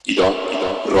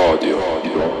Radio.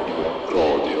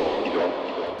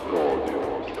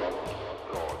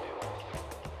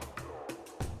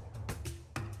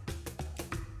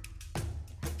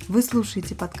 Вы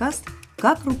слушаете подкаст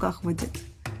 «Как рука ходит».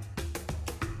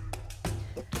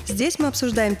 Здесь мы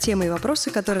обсуждаем темы и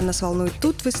вопросы, которые нас волнуют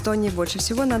тут, в Эстонии, больше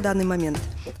всего на данный момент.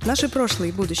 Наши прошлые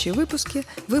и будущие выпуски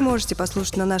вы можете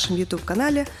послушать на нашем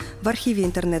YouTube-канале, в архиве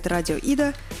интернет-радио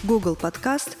Ида, Google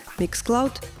Podcast,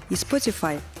 Mixcloud и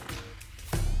Spotify.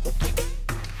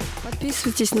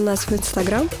 Подписывайтесь на нас в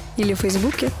Instagram или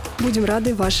Фейсбуке. Будем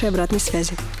рады вашей обратной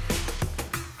связи.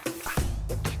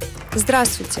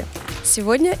 Здравствуйте!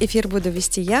 Сегодня эфир буду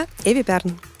вести я, Эви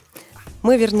Пярн.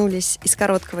 Мы вернулись из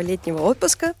короткого летнего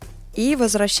отпуска и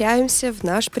возвращаемся в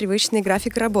наш привычный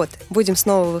график работы. Будем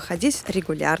снова выходить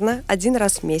регулярно, один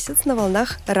раз в месяц на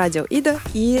волнах радио Ида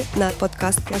и на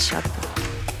подкаст-площадках.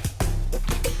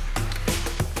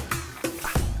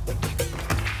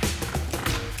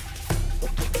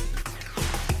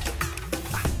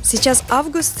 Сейчас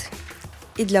август,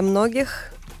 и для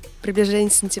многих приближение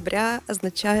сентября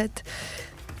означает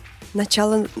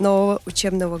начало нового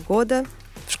учебного года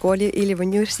в школе или в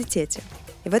университете.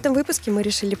 И в этом выпуске мы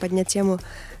решили поднять тему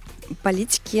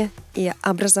политики и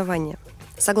образования.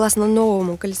 Согласно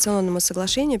новому коалиционному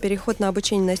соглашению, переход на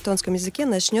обучение на эстонском языке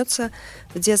начнется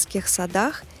в детских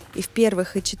садах и в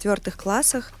первых и четвертых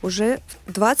классах уже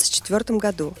в 2024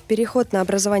 году. Переход на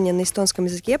образование на эстонском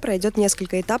языке пройдет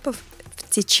несколько этапов в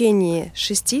течение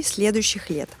 6 следующих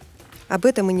лет. Об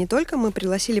этом и не только мы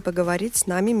пригласили поговорить с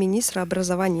нами министра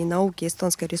образования и науки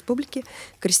Эстонской Республики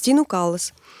Кристину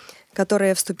Каллас,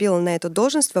 которая вступила на эту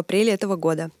должность в апреле этого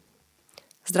года.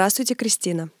 Здравствуйте,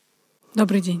 Кристина.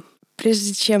 Добрый день.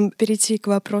 Прежде чем перейти к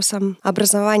вопросам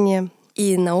образования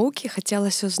и науки,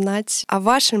 хотелось узнать о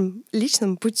вашем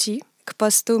личном пути к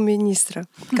посту министра.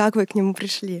 Как вы к нему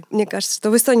пришли? Мне кажется, что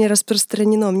в Эстонии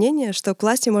распространено мнение, что к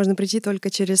власти можно прийти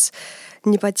только через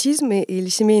непотизм или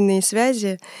семейные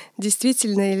связи.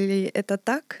 Действительно ли это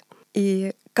так?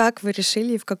 И как вы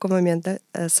решили в какой момент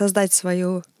создать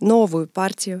свою новую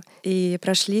партию и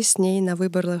прошли с ней на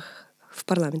выборах в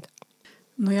парламент?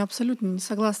 Но я абсолютно не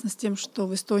согласна с тем, что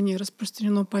в Эстонии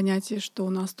распространено понятие, что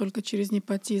у нас только через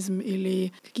непотизм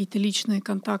или какие-то личные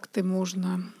контакты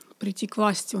можно прийти к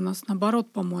власти. У нас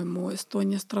наоборот, по-моему,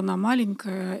 Эстония страна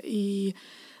маленькая, и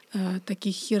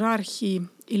таких иерархий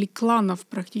или кланов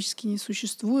практически не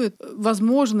существует.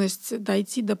 Возможность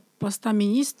дойти до поста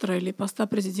министра или поста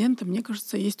президента, мне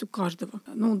кажется, есть у каждого.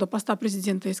 До поста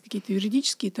президента есть какие-то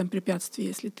юридические препятствия.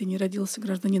 Если ты не родился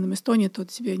гражданином Эстонии, то у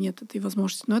тебя нет этой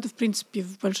возможности. Но это, в принципе,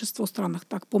 в большинстве странах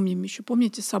так.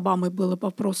 Помните, с Обамой был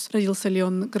вопрос, родился ли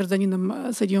он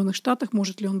гражданином Соединенных Штатов,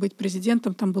 может ли он быть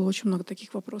президентом. Там было очень много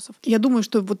таких вопросов. Я думаю,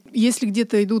 что если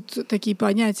где-то идут такие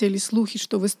понятия или слухи,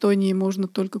 что в Эстонии можно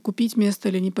только купить место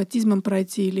или непотизмом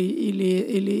пройти,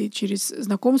 или через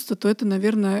знакомство, то это,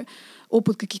 наверное,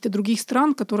 опыт каких-то других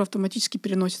стран, которые автоматически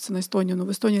переносятся на Эстонию. Но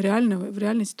в Эстонии в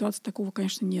реальной ситуации такого,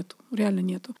 конечно, нету. Реально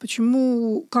нету.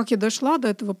 Почему? Как я дошла до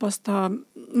этого поста?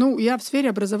 Я в сфере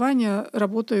образования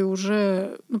работаю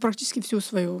уже практически всю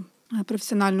свою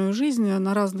профессиональную жизнь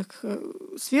на разных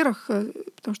сферах,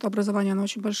 потому что образование, оно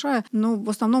очень большое. Но в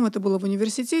основном это было в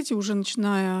университете,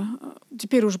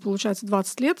 теперь уже получается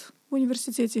 20 лет в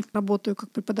университете. Работаю как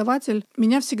преподаватель.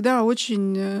 Меня всегда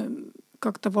очень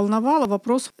как-то волновало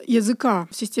вопрос языка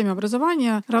в системе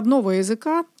образования, родного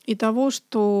языка и того,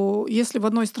 что если в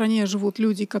одной стране живут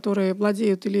люди, которые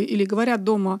владеют или говорят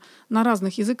дома на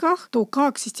разных языках, то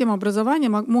как система образования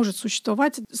может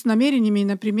существовать с намерениями,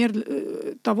 например,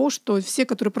 того, что все,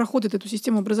 которые проходят эту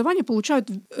систему образования, получают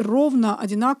ровно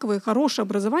одинаковое хорошее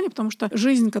образование, потому что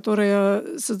жизнь,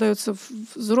 которая создается в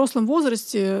взрослом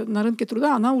возрасте на рынке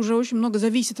труда, она уже очень много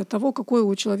зависит от того, какой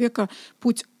у человека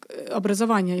путь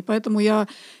образования. И поэтому я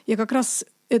как раз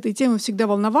этой темой всегда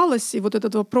волновалась. И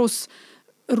этот вопрос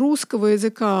русского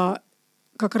языка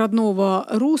как родного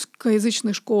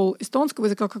русскоязычных школ, эстонского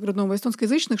языка как родного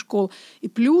эстонскоязычных школ, и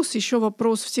плюс еще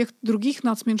вопрос всех других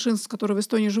нацменьшинств, которые в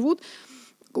Эстонии живут,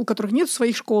 у которых нет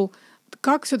своих школ,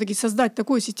 как все-таки создать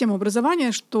такую систему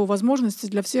образования, что возможности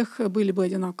для всех были бы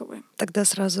одинаковые? Тогда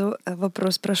сразу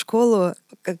вопрос про школу.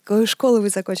 Какую школу вы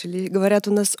закончили? Говорят,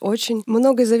 у нас очень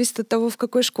многое зависит от того, в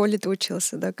какой школе ты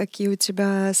учился, да, какие у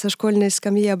тебя со школьной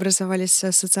скамьи образовались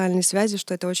социальные связи,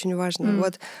 что это очень важно.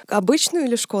 Обычную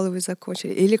или школу вы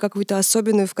закончили? Или какую-то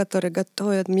особенную, в которой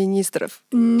готовят министров?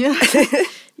 Нет.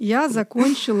 Я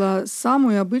закончила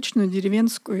самую обычную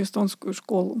деревенскую эстонскую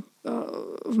школу.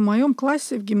 В моем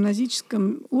классе в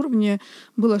гимназическом уровне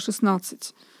было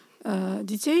 16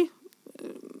 детей.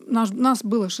 Нас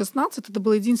было 16, это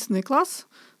был единственный класс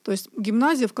То есть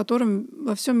гимназия, в котором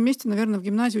во всем месте, наверное, в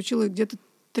гимназии училось где-то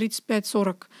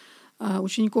 35-40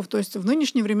 учеников. То есть в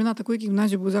нынешние времена такую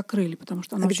гимназию бы закрыли, потому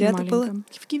что она очень где это маленькая. было?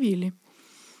 В Кивиле.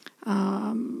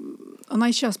 Она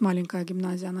и сейчас маленькая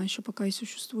гимназия, она еще пока и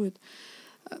существует.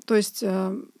 То есть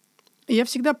я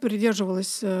всегда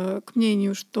придерживалась к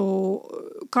мнению, что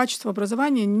качество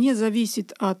образования не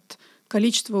зависит от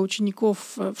количества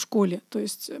учеников в школе. То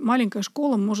есть маленькая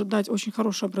школа может дать очень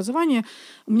хорошее образование.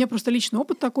 У меня просто личный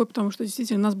опыт такой, потому что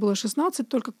действительно нас было 16,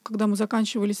 только когда мы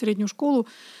заканчивали среднюю школу.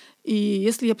 И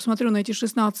если я посмотрю на эти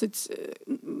 16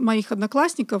 моих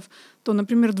одноклассников, то,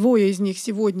 например, 2 из них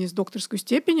сегодня с докторской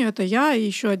степенью. Это я и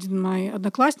еще один мой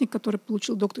одноклассник, который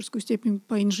получил докторскую степень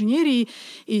по инженерии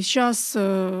и сейчас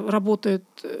работает,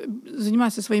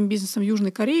 занимается своим бизнесом в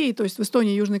Южной Корее. То есть в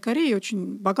Эстонии и Южной Корее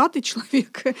очень богатый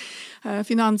человек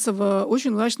финансово,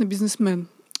 очень удачный бизнесмен.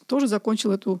 Тоже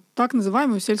закончил эту так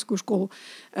называемую сельскую школу.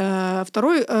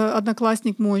 Второй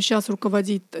одноклассник мой сейчас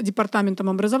руководит департаментом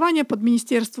образования под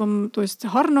министерством, то есть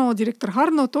Гарно, директор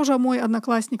Гарно, тоже мой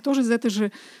одноклассник, тоже из этой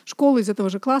же школы, из этого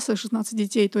же класса, 16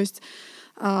 детей. То есть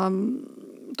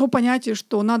то понятие,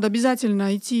 что надо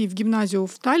обязательно идти в гимназию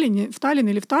в Таллин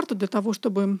или в Тарту для того,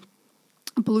 чтобы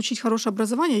получить хорошее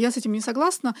образование, я с этим не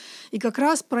согласна. И как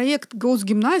раз проект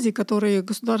госгимназии, который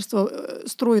государство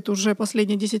строит уже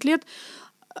последние 10 лет,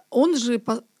 он же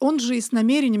и с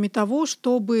намерениями того,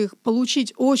 чтобы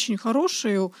получить очень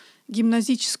хорошее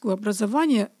гимназическое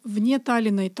образование вне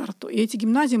Таллина и Тарту. И эти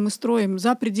гимназии мы строим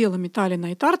за пределами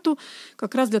Таллина и Тарту,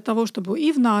 как раз для того, чтобы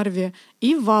и в Нарве,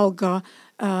 и в Валга,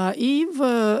 и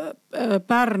в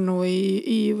Пärnu,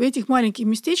 и в этих маленьких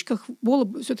местечках была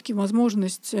бы все-таки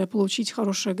возможность получить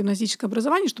хорошее гимназическое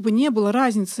образование, чтобы не было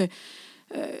разницы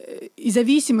и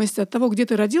зависимости от того, где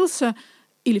ты родился,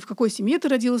 или в какой семье ты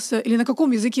родился, или на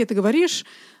каком языке ты говоришь,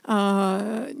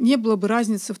 не было бы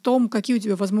разницы в том, какие у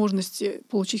тебя возможности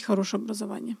получить хорошее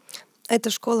образование. Эта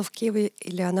школа в Киеве,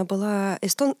 или она была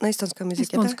на эстонском языке?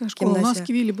 Эстонская школа. Гимназия. У нас в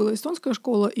Кивиле была эстонская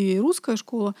школа и русская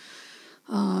школа.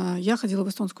 Я ходила в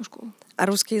эстонскую школу. А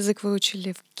русский язык вы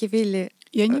учили в Кивиле?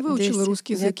 Я не выучила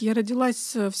русский язык. Я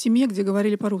родилась в семье, где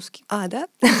говорили по-русски. Да?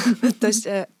 То есть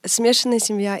смешанная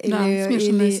семья? Да,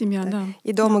 смешанная семья, да.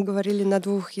 И дома говорили на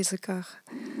 2 языках?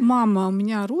 Мама у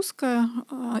меня русская,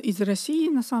 из России,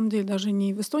 на самом деле, даже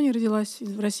не в Эстонии родилась,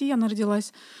 в России она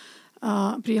родилась.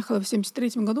 Приехала в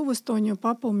 1973 году в Эстонию.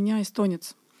 Папа у меня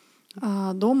эстонец.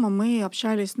 Дома мы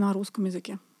общались на русском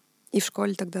языке. И в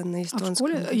школе тогда на эстонском? В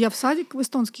школе я в садик в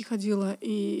эстонский ходила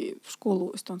и в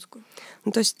школу эстонскую.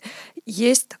 Ну, то есть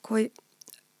есть такой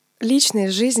личный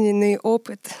жизненный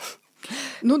опыт.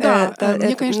 Ну да,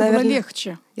 мне, конечно, было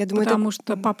легче, потому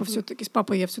что с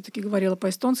папой я все-таки говорила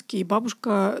по-эстонски, и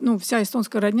бабушка, вся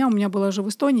эстонская родня у меня была же в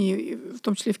Эстонии, в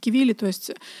том числе в Кивиле, то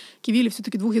есть Кивиле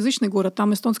все-таки двухязычный город,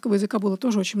 там эстонского языка было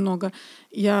тоже очень много.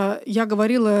 Я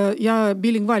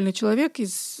билингвальный человек, и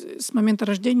с момента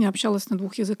рождения общалась на 2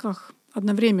 языках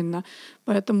одновременно,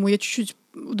 поэтому я чуть-чуть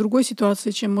в другой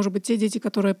ситуации, чем, может быть, те дети,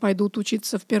 которые пойдут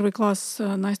учиться в 1 класс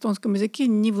на эстонском языке,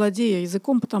 не владея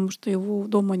языком, потому что его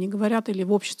дома не говорят, или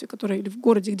в обществе, или в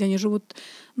городе, где они живут,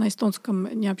 на эстонском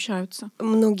не общаются.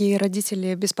 Многие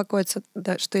родители беспокоятся,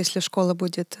 да, что если школа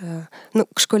будет...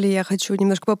 к школе я хочу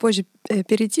немножко попозже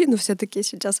перейти, но все-таки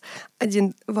сейчас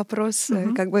один вопрос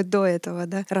как бы до этого,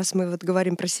 да, раз мы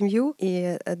говорим про семью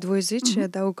и двуязычие,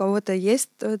 да, у кого-то есть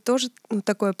тоже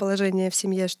такое положение в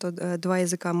семье, что 2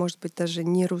 языка, может быть, даже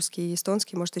не русский и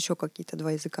эстонский, может, еще какие-то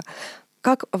 2 языка.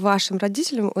 Как вашим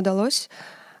родителям удалось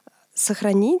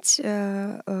сохранить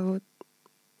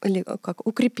или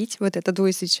укрепить это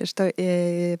двуязычие, что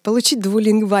получить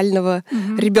двулингвального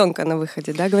ребенка на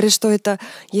выходе, да? Говорят, что это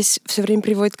все время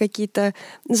приводит какие-то,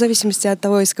 в зависимости от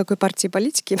того, из какой партии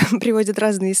политики, приводят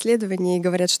разные исследования и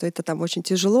говорят, что это там очень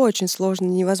тяжело, очень сложно,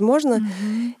 невозможно.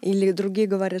 Или другие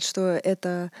говорят, что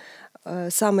это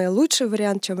самый лучший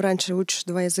вариант. Чем раньше учишь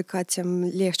 2 языка, тем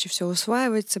легче все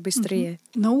усваивается, быстрее.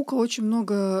 Наука очень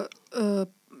много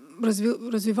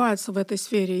развивается в этой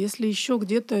сфере. Если еще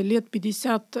где-то лет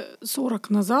 50-40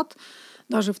 назад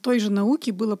даже в той же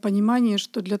науке было понимание,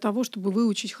 что для того, чтобы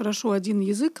выучить хорошо один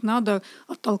язык, надо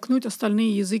оттолкнуть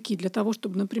остальные языки. Для того,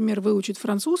 чтобы, например, выучить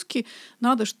французский,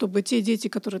 надо, чтобы те дети,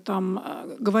 которые там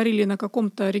говорили на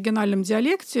каком-то региональном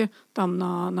диалекте, там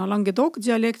на лангедок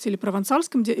диалекте или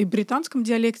провансальском и британском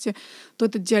диалекте, то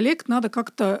этот диалект надо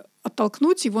как-то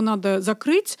оттолкнуть, его надо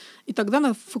закрыть, и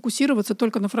тогда фокусироваться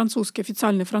только на французский,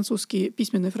 официальный французский,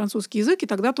 письменный французский язык, и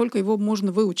тогда только его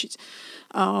можно выучить.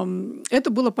 Это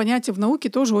было понятие в науке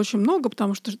тоже очень много,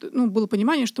 потому что было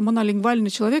понимание, что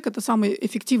монолингвальный человек — это самый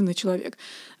эффективный человек.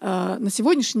 На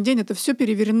сегодняшний день это все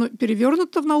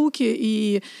перевернуто в науке,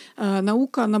 и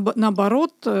наука,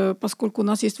 наоборот, поскольку у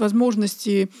нас есть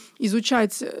возможности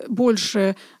изучать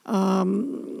больше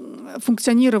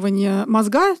функционирование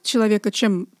мозга человека,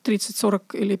 чем 30,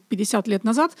 40 или 50 лет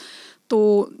назад,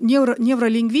 то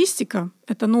невролингвистика —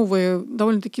 это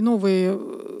довольно-таки новая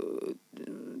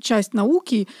часть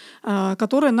науки,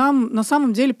 которая нам на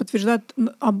самом деле подтверждает,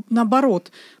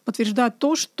 наоборот, подтверждает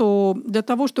то, что для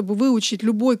того, чтобы выучить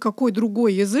любой какой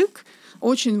другой язык,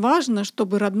 очень важно,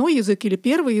 чтобы родной язык или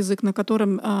первый язык, на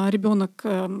котором ребенок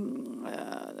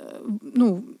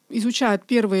изучает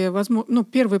первые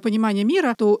понимания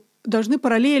мира, то должны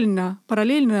параллельно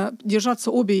держаться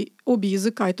обе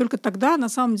языка. И только тогда, на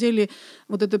самом деле,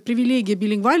 вот эта привилегия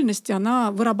билингвальности,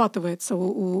 она вырабатывается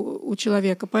у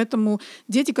человека. Поэтому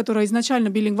дети, которые изначально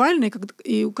билингвальные,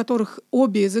 и у которых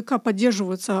обе языка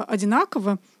поддерживаются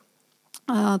одинаково,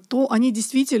 то они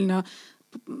действительно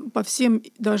по всем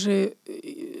даже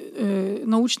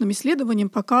научным исследованиям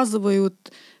показывают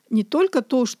не только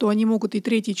то, что они могут и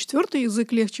третий, и четвертый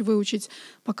язык легче выучить,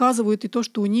 показывают и то,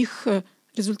 что у них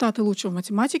результаты лучше в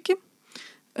математике,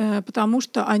 потому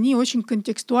что они очень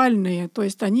контекстуальные, то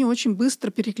есть они очень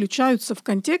быстро переключаются в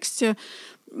контексте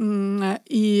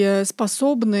и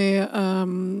способны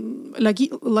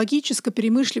логически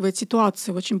перемышливать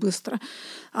ситуации очень быстро.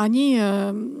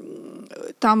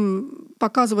 Там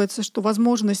показывается, что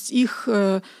возможность их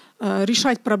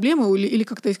решать проблемы или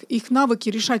как-то их навыки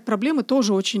решать проблемы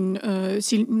тоже очень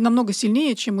намного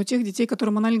сильнее, чем у тех детей,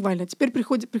 которые монолингвальны. Теперь,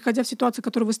 приходя в ситуацию,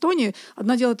 которая в Эстонии,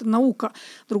 одно дело — это наука,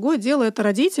 другое дело — это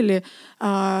родители,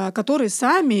 которые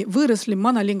сами выросли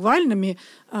монолингвальными,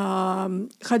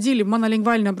 ходили в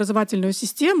монолингвальную образовательную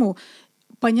систему.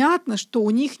 Понятно, что у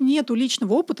них нет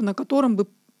личного опыта, на котором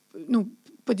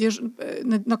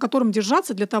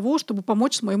держаться для того, чтобы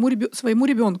помочь своему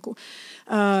ребенку.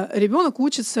 Ребенок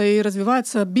учится и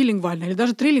развивается билингвально или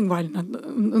даже трилингвально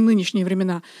в нынешние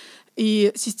времена.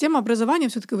 И система образования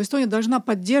все-таки в Эстонии должна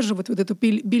поддерживать вот эту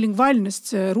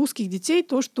билингвальность русских детей,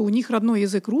 то, что у них родной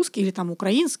язык русский или там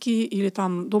украинский, или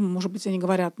там дома, может быть, они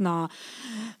говорят на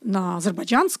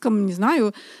азербайджанском, не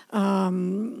знаю,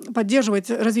 поддерживать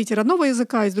развитие родного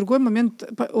языка, и с другой момент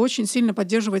очень сильно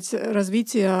поддерживать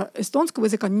развитие эстонского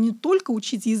языка. Не только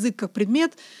учить язык как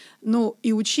предмет, но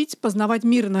и учить познавать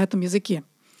мир на этом языке.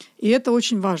 И это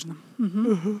очень важно.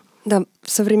 Угу. Да, в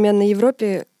современной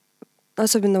Европе,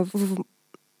 особенно в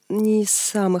не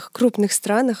самых крупных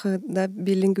странах, да,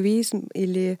 билингвизм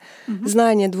или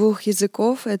знание двух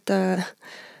языков — это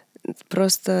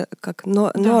просто как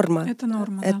норма. Это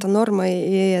норма. Это норма,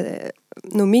 и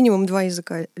минимум 2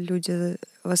 языка люди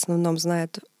в основном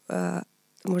знают.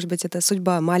 Может быть, это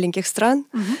судьба маленьких стран,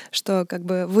 что как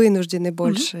бы вынуждены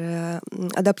больше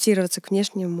адаптироваться к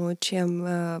внешнему,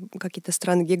 чем какие-то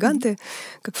страны-гиганты,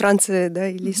 как Франция, да,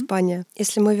 или Испания.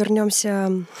 Если мы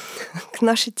вернемся к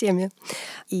нашей теме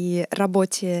и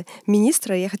работе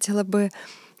министра, я хотела бы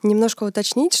немножко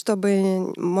уточнить,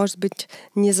 чтобы, может быть,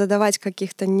 не задавать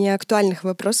каких-то неактуальных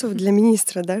вопросов для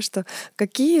министра, да, что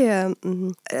какие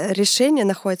решения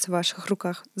находятся в ваших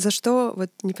руках, за что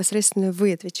вот непосредственно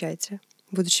вы отвечаете,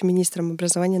 будучи министром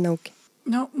образования и науки?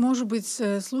 Может быть,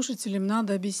 слушателям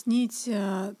надо объяснить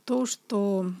то,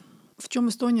 что в чем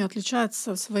Эстония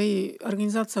отличается в своей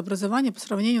организации образования по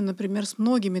сравнению, например, с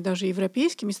многими даже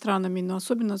европейскими странами, но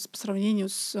особенно по сравнению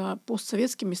с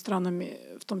постсоветскими странами,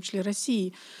 в том числе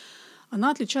Россией. Она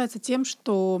отличается тем,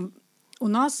 что у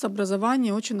нас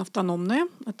образование очень автономное.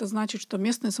 Это значит, что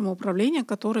местное самоуправление,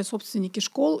 которые собственники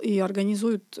школ и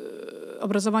организуют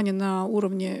образование на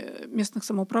уровне местных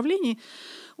самоуправлений,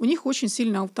 у них очень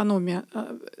сильная автономия.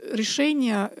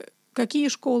 Решения, какие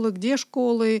школы, где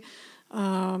школы,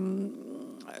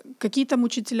 какие там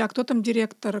учителя, кто там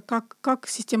директор, как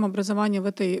система образования в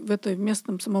этой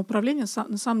местном самоуправлении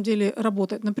на самом деле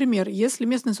работает. Например, если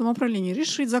местное самоуправление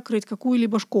решит закрыть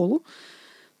какую-либо школу,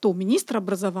 то у министра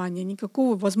образования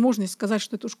никакой возможности сказать,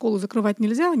 что эту школу закрывать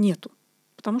нельзя, нету.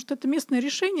 Потому что это местное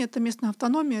решение, это местная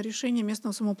автономия, решение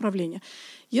местного самоуправления.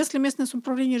 Если местное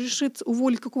самоуправление решит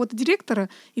уволить какого-то директора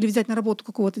или взять на работу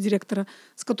какого-то директора,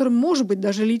 с которым, может быть,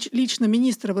 даже лично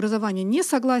министр образования не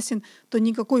согласен, то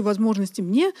никакой возможности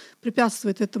мне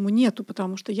препятствовать этому нету,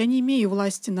 потому что я не имею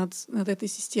власти над этой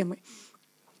системой.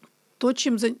 То,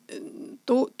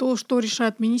 то, что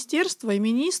решает министерство и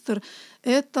министр,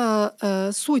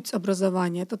 это суть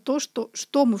образования, это то,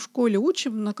 что мы в школе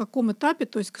учим, на каком этапе,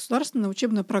 то есть государственная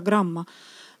учебная программа.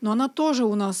 Но она тоже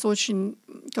у нас очень,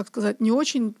 как сказать, не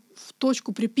очень в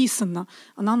точку приписана.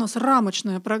 Она у нас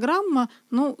рамочная программа.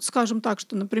 Ну, скажем так,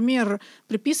 что, например,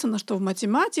 приписано, что в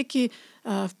математике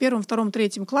в 1, 2, 3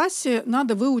 классе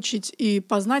надо выучить и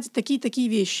познать такие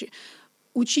вещи.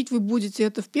 Учить вы будете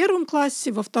это в 1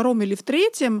 классе, во 2 или в 3,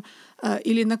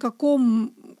 или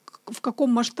в каком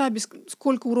масштабе,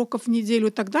 сколько уроков в неделю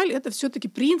и так далее, это все-таки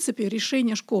принципы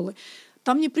решения школы.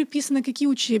 Там не приписано, какие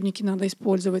учебники надо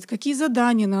использовать, какие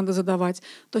задания надо задавать.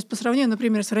 То есть по сравнению,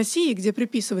 например, с Россией, где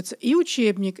приписывается и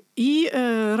учебник, и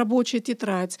рабочая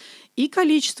тетрадь, и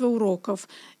количество уроков,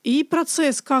 и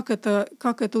процесс, как эта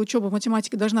учеба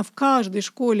математики должна в каждой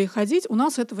школе ходить, у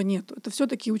нас этого нет. Это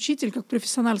все-таки учитель, как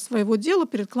профессионал своего дела,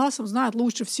 перед классом знает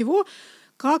лучше всего,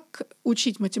 как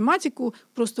учить математику.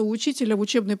 Просто у учителя в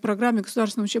учебной программе,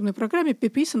 государственной учебной программе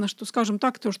приписано, что, скажем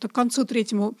так, то, что к концу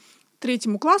третьему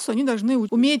классу они должны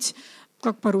уметь,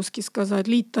 как по-русски сказать,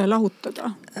 литта, лагутта,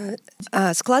 да.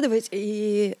 Складывать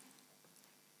и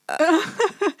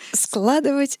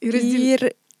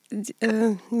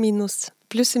минус.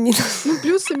 Плюсы и минусы. Ну,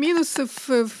 плюсы и минусы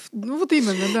ну вот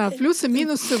именно, да. Плюсы и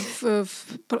минусы в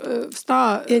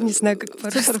 100. Я не знаю, как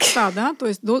в цифрах 100, да. То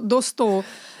есть до 100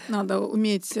 надо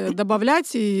уметь добавлять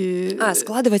и...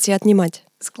 складывать и отнимать.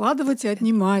 Складывать и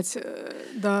отнимать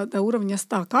до уровня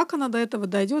 100. Как она до этого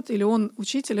дойдет, или он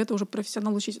учитель, это уже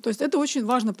профессионал-учитель. То есть это очень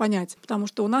важно понять, потому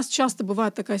что у нас часто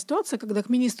бывает такая ситуация, когда к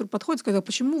министру подходит, сказать,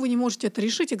 почему вы не можете это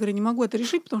решить? Я говорю, не могу это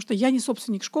решить, потому что я не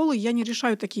собственник школы, я не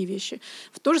решаю такие вещи.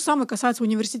 То же самое касается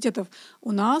университетов.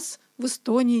 У нас в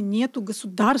Эстонии нету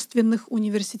государственных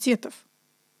университетов.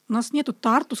 У нас нету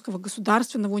Тартуского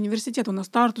государственного университета. У нас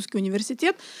Тартусский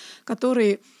университет,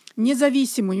 который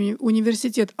независимый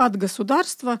университет от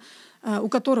государства, у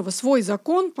которого свой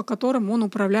закон, по которому он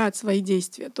управляет свои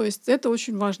действия. То есть это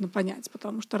очень важно понять,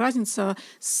 потому что разница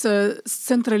с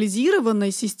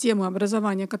централизированной системой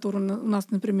образования, которая у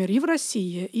нас, например, и в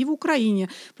России, и в Украине,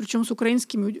 причем с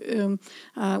украинскими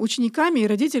учениками и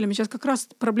родителями, сейчас как раз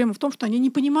проблема в том, что они не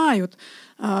понимают,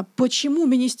 почему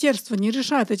министерство не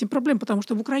решает эти проблемы, потому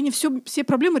что в Украине все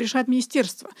проблемы решает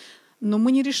министерство. Но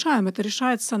мы не решаем. Это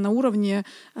решается на уровне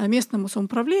местного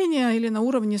самоуправления или на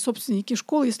уровне собственники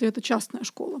школы, если это частная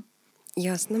школа.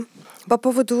 Ясно. По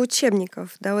поводу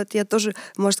учебников, да, вот я тоже,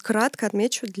 может, кратко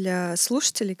отмечу для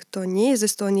слушателей, кто не из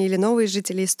Эстонии или новые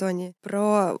жители Эстонии,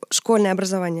 про школьное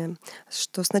образование.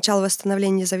 Что с начала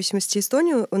восстановления независимости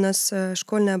Эстонии у нас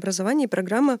школьное образование и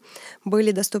программа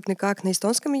были доступны как на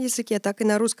эстонском языке, так и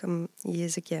на русском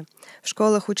языке. В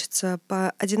школах учатся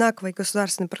по одинаковой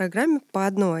государственной программе, по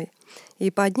одной,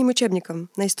 и по одним учебникам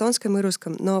на эстонском и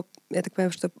русском. Но я так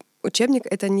понимаю, что учебник —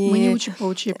 это не... Мы не учим по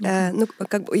учебникам.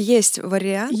 Как бы есть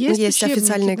вариант, есть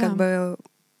официальные, да. Как бы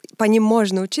по ним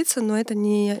можно учиться, но это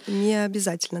не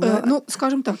обязательно. Ну,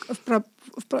 скажем так, в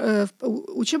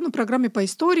учебной программе по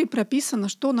истории прописано,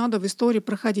 что надо в истории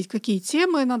проходить, какие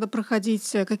темы надо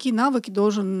проходить, какие навыки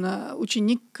должен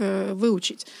ученик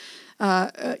выучить.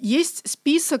 Есть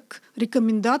список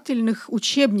рекомендательных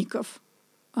учебников,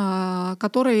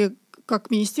 которые как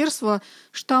министерство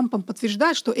штампом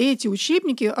подтверждает, что эти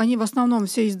учебники, они в основном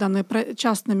все изданы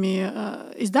частными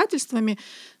издательствами,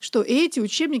 что эти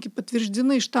учебники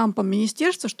подтверждены штампом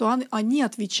министерства, что они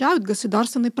отвечают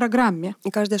государственной программе. И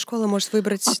каждая школа может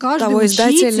выбрать того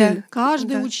издателя.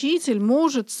 Каждый учитель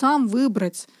может сам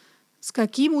выбрать, с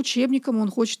каким учебником он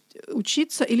хочет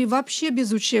учиться, или вообще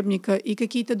без учебника, и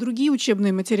какие-то другие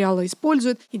учебные материалы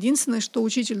использует. Единственное, что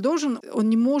учитель должен, он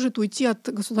не может уйти от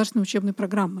государственной учебной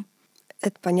программы.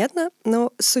 Это понятно,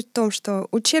 но суть в том, что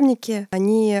учебники,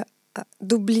 они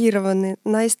дублированы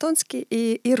на эстонский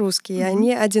и русский, и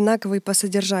они одинаковые по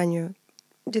содержанию.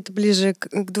 Где-то ближе к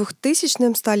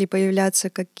 2000-м стали появляться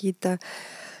какие-то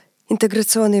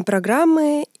интеграционные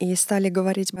программы, и стали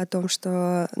говорить о том,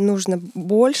 что нужно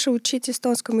больше учить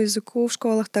эстонскому языку в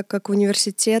школах, так как в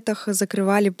университетах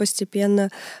закрывали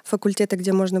постепенно факультеты,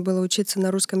 где можно было учиться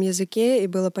на русском языке, и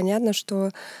было понятно,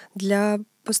 что для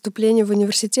поступления в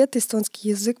университет эстонский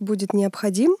язык будет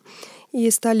необходим, и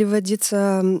стали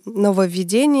вводиться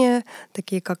нововведения,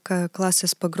 такие как классы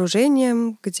с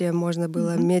погружением, где можно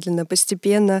было медленно,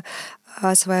 постепенно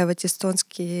осваивать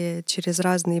эстонский через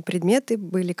разные предметы.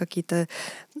 Были какие-то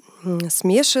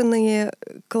смешанные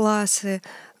классы.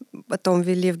 Потом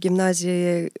ввели в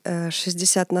гимназии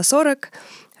 60/40,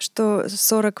 что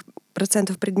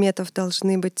 40% предметов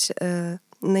должны быть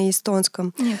на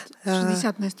эстонском. Нет,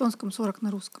 60 на эстонском, 40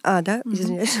 на русском. Да?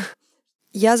 Извиняюсь.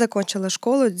 Я закончила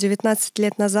школу 19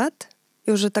 лет назад, и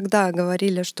И уже тогда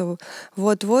говорили, что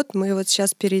вот-вот мы вот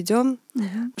сейчас перейдем,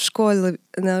 школы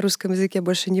на русском языке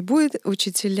больше не будет,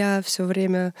 учителя все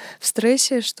время в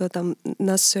стрессе, что там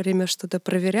нас все время что-то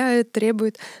проверяют,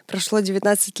 требуют. Прошло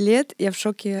 19 лет, я в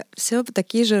шоке. Все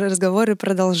такие же разговоры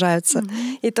продолжаются.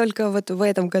 И только вот в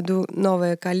этом году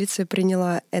новая коалиция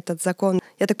приняла этот закон.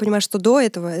 Я так понимаю, что до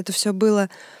этого это все было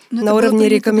на уровне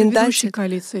рекомендаций.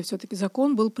 Коалиции все-таки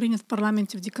закон был принят в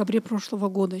парламенте в декабре прошлого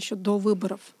года, еще до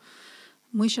выборов.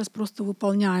 Мы сейчас просто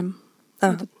выполняем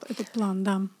этот план,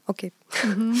 да. Окей.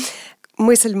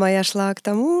 Мысль моя шла к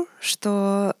тому,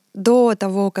 что до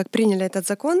того, как приняли этот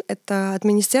закон, это от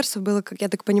министерства было, как я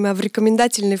так понимаю, в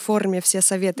рекомендательной форме все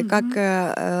советы,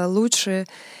 как лучше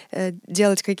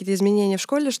делать какие-то изменения в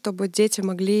школе, чтобы дети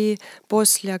могли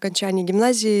после окончания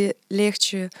гимназии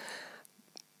легче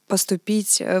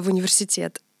поступить в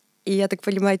университет. И я так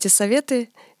понимаю, эти советы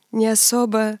не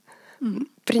особо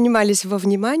принимались во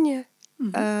внимание.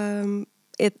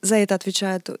 За это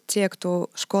отвечают те,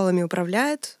 кто школами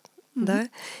управляет. Да?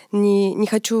 Не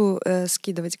хочу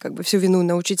скидывать как бы всю вину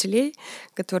на учителей,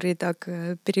 которые так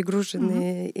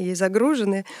перегружены и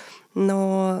загружены,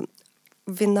 но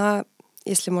вина,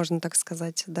 если можно так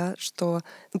сказать, да, что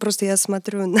просто я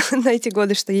смотрю на эти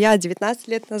годы, что я 19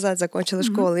 лет назад закончила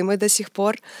школу, и мы до сих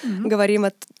пор говорим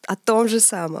о том же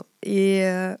самом.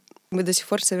 И мы до сих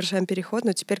пор совершаем переход,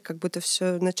 но теперь как будто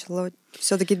все начало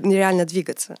все-таки нереально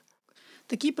двигаться.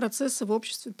 Такие процессы в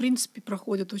обществе, в принципе,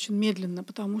 проходят очень медленно,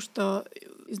 потому что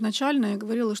изначально я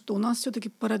говорила, что у нас все-таки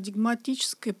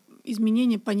парадигматическое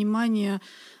изменение понимания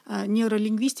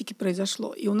нейролингвистики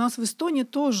произошло. И у нас в Эстонии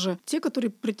тоже те,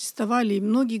 которые протестовали,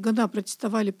 многие года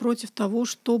протестовали против того,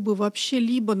 чтобы вообще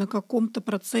либо на каком-то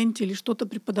проценте или что-то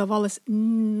преподавалось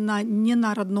не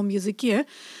на родном языке,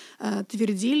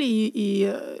 твердили и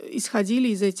исходили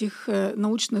из этих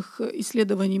научных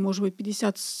исследований, может быть,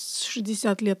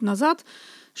 50-60 лет назад,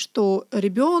 что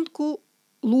ребенку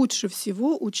лучше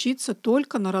всего учиться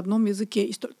только на родном языке.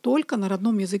 И только на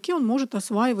родном языке он может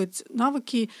осваивать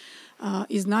навыки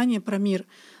и знания про мир.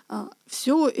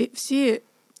 Все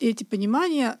эти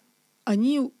понимания,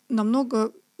 они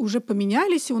намного уже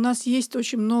поменялись, и у нас есть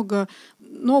очень много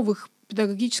новых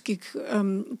педагогических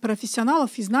профессионалов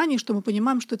и знаний, что мы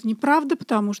понимаем, что это неправда,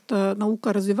 потому что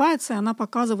наука развивается, и она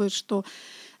показывает, что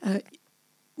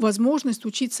возможность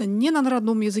учиться не на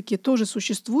родном языке тоже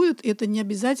существует, и это не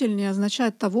обязательно не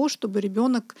означает того, чтобы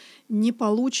ребенок не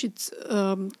получит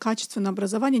качественное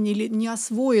образование, не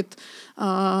освоит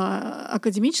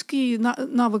академические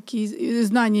навыки,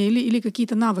 знания или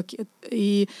какие-то навыки.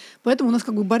 И поэтому у нас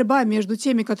как бы борьба между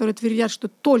теми, которые твердят, что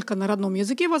только на родном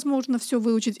языке возможно все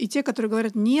выучить, и те, которые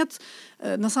говорят, нет,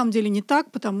 на самом деле не так,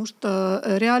 потому что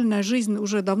реальная жизнь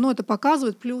уже давно это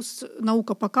показывает, плюс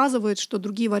наука показывает, что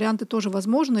другие варианты тоже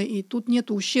возможны, и тут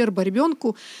нет ущерба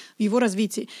ребенку в его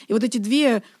развитии. И вот эти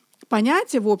две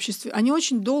понятия в обществе, они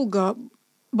очень долго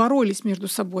боролись между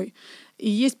собой. И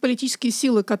есть политические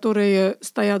силы, которые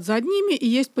стоят за одними, и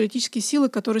есть политические силы,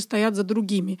 которые стоят за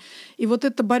другими. И вот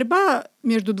эта борьба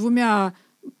между двумя,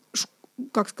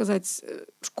 как сказать,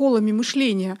 школами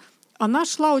мышления, она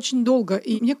шла очень долго.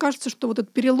 И мне кажется, что вот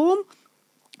этот перелом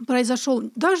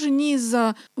произошел даже не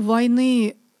из-за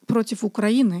войны против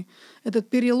Украины. Этот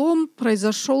перелом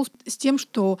произошел с тем,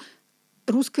 что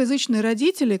русскоязычные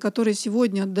родители, которые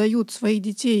сегодня отдают своих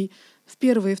детей в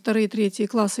первые, вторые, третьи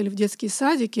классы или в детские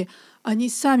садики, они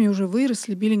сами уже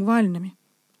выросли билингвальными.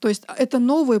 То есть это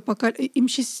новое поколение. Им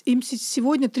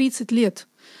сегодня 30 лет.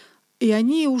 И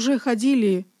они уже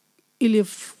ходили или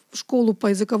в школу по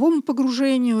языковому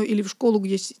погружению, или в школу,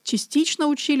 где частично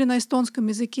учили на эстонском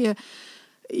языке.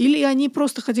 Или они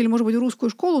просто ходили, может быть, в русскую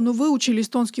школу, но выучили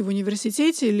эстонский в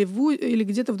университете или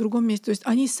где-то в другом месте. То есть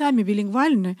они сами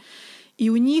билингвальны, и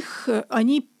у них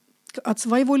они от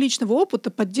своего личного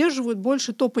опыта поддерживают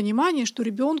больше то понимание, что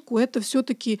ребенку это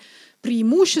все-таки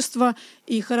преимущество,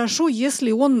 и хорошо,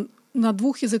 если он на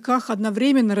двух языках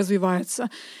одновременно развивается.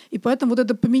 И поэтому вот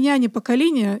это поменяние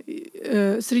поколения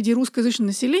среди русскоязычного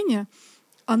населения,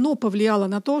 оно повлияло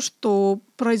на то, что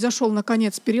произошел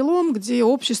наконец перелом, где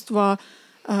общество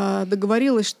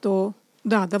договорилась, что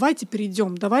да, давайте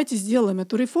перейдем, давайте сделаем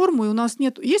эту реформу. И у нас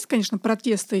нет... Есть, конечно,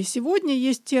 протесты. И сегодня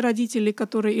есть те родители,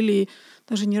 которые... Или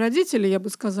даже не родители, я бы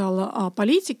сказала, а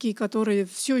политики, которые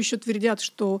все еще твердят,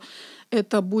 что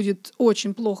это будет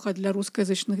очень плохо для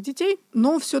русскоязычных детей.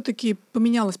 Но все-таки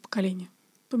поменялось поколение.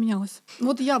 Поменялось.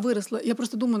 Вот я выросла... Я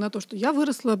просто думаю на то, что я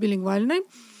выросла билингвальной.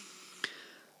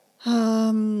 То,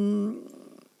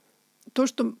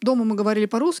 что дома мы говорили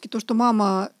по-русски, то, что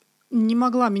мама не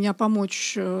могла меня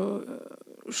помочь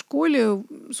в школе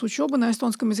с учебой на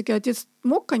эстонском языке. Отец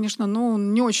мог, конечно, но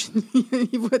он не очень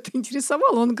его это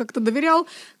интересовало. Он как-то доверял.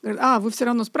 Говорит, вы все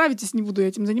равно справитесь, не буду я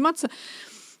этим заниматься.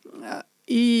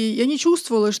 И я не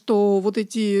чувствовала, что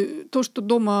то, что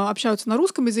дома общаются на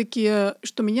русском языке,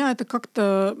 что меня это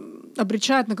как-то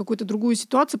обречает на какую-то другую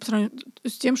ситуацию по сравнению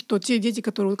с тем, что те дети,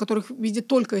 у которых везде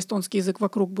только эстонский язык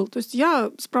вокруг был. То есть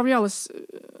я справлялась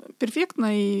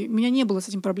перфектно, и у меня не было с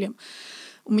этим проблем.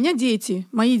 У меня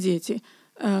мои дети,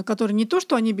 которые не то,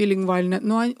 что они билингвальны,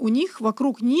 но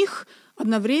вокруг них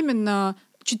одновременно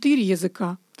 4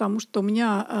 языка. Потому что у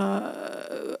меня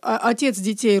отец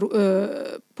детей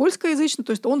польскоязычный,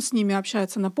 то есть он с ними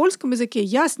общается на польском языке,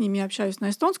 я с ними общаюсь на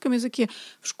эстонском языке.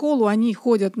 В школу они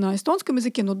ходят на эстонском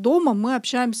языке, но дома мы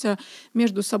общаемся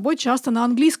между собой часто на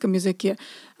английском языке.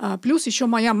 Плюс еще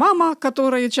моя мама,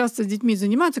 которая часто с детьми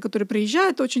занимается, которая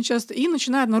приезжает очень часто и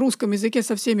начинает на русском языке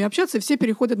со всеми общаться, и все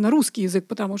переходят на русский язык,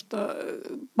 потому что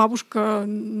бабушка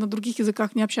на других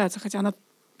языках не общается, хотя она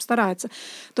старается.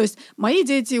 То есть мои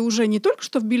дети уже не только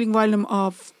что в билингвальном, а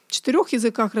в 4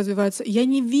 языках развиваются. Я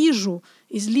не вижу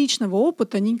из личного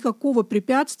опыта никакого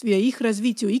препятствия их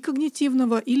развитию и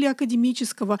когнитивного, или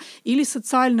академического, или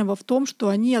социального в том, что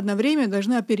они одновременно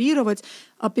должны оперировать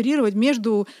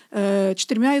между 4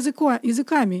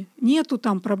 языками. Нету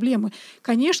там проблемы.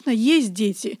 Конечно, есть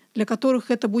дети, для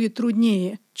которых это будет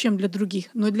труднее, чем для других,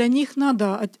 но для них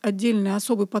надо отдельный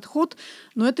особый подход,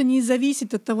 но это не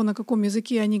зависит от того, на каком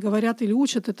языке они говорят или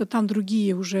учат, это там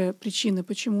другие уже причины,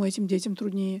 почему этим детям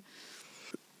труднее.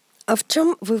 А в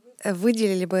чем вы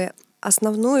выделили бы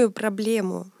основную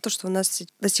проблему? То, что у нас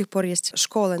до сих пор есть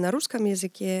школы на русском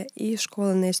языке и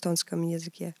школы на эстонском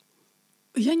языке.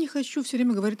 Я не хочу все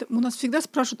время говорить. У нас всегда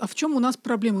спрашивают, а в чем у нас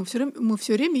проблемы? Мы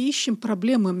все время ищем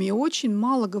проблемы. Мы очень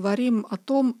мало говорим о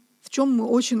том, в чем мы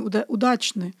очень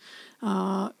удачны,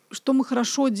 что мы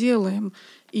хорошо делаем.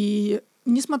 И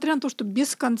несмотря на то, что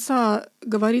без конца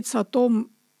говорится о том,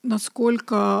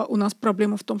 насколько у нас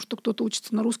проблема в том, что кто-то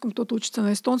учится на русском, кто-то учится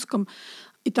на эстонском.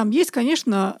 И там есть,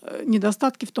 конечно,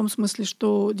 недостатки в том смысле,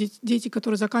 что дети,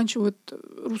 которые заканчивают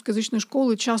русскоязычные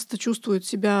школы, часто чувствуют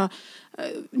себя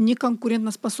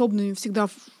неконкурентоспособными всегда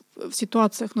в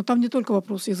ситуациях. Но там не только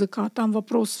вопрос языка, там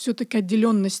вопрос все-таки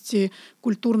отделенности,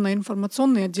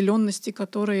 культурно-информационной отделенности,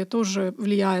 которые тоже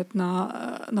влияют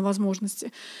на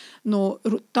возможности. Но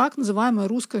так называемая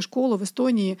русская школа в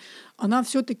Эстонии, она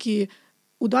все-таки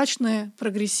удачная,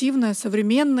 прогрессивная,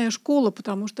 современная школа,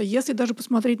 потому что если даже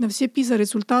посмотреть на все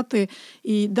PISA-результаты,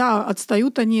 и да,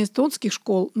 отстают они эстонских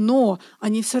школ, но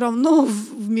они все равно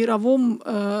в мировом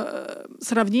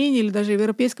сравнении или даже в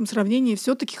европейском сравнении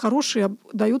все-таки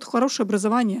дают хорошее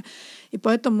образование. И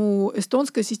поэтому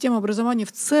эстонская система образования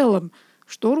в целом,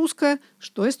 что русская,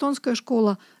 что эстонская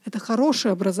школа, это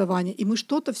хорошее образование. И мы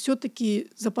что-то все-таки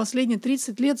за последние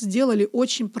 30 лет сделали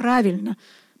очень правильно,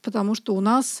 потому что у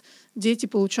нас дети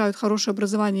получают хорошее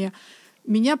образование.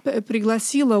 Меня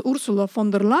пригласила Урсула фон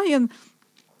дер Лайен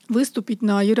выступить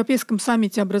на Европейском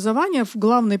саммите образования в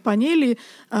главной панели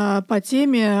по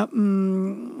теме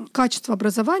качества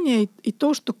образования и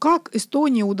то, что как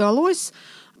Эстонии удалось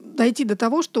дойти до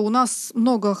того, что у нас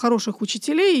много хороших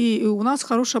учителей и у нас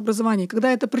хорошее образование. Когда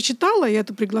я это прочитала, и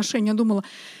это приглашение, я думала,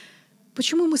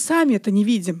 почему мы сами это не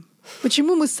видим?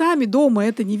 Почему мы сами дома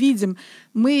это не видим?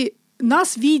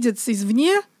 Нас видят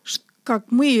извне,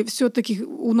 как мы все-таки,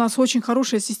 у нас очень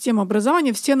хорошая система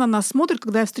образования, все на нас смотрят,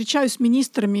 когда я встречаюсь с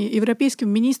министрами, европейскими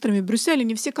министрами в Брюсселе,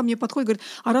 они все ко мне подходят и говорят,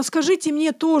 а расскажите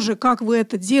мне тоже, как вы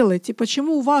это делаете,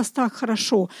 почему у вас так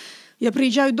хорошо. Я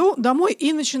приезжаю домой,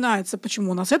 и начинается,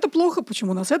 почему у нас это плохо,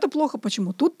 почему у нас это плохо,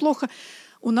 почему тут плохо.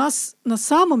 У нас на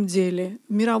самом деле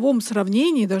в мировом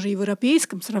сравнении, даже в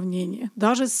европейском сравнении,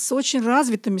 даже с очень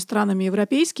развитыми странами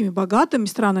европейскими, богатыми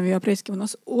странами европейскими, у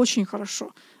нас очень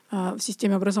хорошо в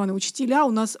системе образования. Учителя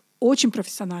у нас очень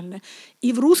профессиональные.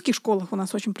 И в русских школах у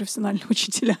нас очень профессиональные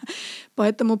учителя.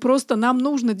 Поэтому просто нам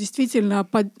нужно действительно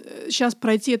сейчас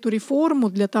пройти эту реформу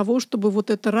для того, чтобы вот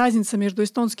эта разница между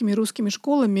эстонскими и русскими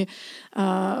школами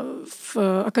в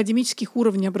академических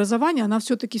уровнях образования, она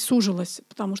все-таки сужилась,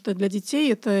 потому что для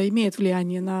детей это имеет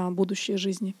влияние на будущее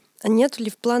жизни. А нет ли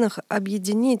в планах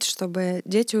объединить, чтобы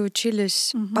дети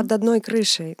учились под одной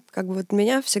крышей? Как бы вот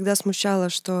меня всегда смущало,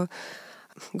 что,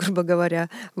 грубо говоря,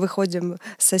 выходим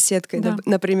с соседкой,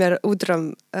 например,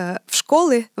 утром в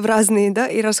школы в разные, да,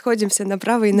 и расходимся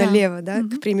направо и налево, да,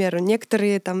 к примеру.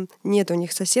 Некоторые там нет у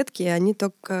них соседки, и они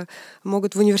только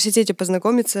могут в университете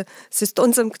познакомиться с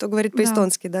эстонцем, кто говорит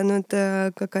по-эстонски, да, но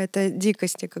это какая-то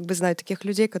дикость. Я как бы знаю таких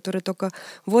людей, которые только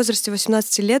в возрасте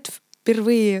 18 лет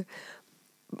впервые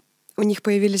у них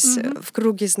появились в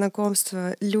круге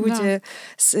знакомства люди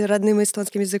с родным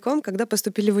эстонским языком, когда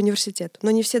поступили в университет.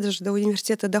 Но не все даже до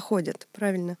университета доходят,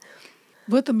 правильно?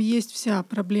 В этом есть вся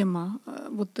проблема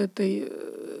вот этой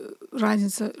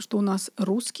разницы, что у нас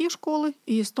русские школы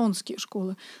и эстонские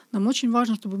школы. Нам очень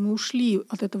важно, чтобы мы ушли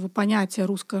от этого понятия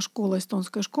русская школа,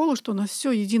 эстонская школа, что у нас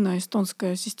все единая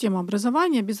эстонская система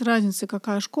образования, без разницы,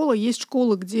 какая школа. Есть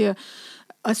школы, где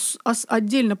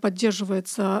отдельно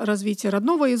поддерживается развитие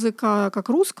родного языка, как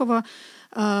русского,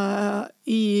 в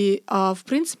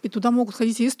принципе туда могут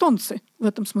ходить и эстонцы. В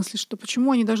этом смысле, что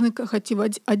почему они должны ходить в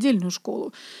отдельную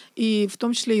школу. И в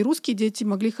том числе и русские дети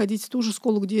могли ходить в ту же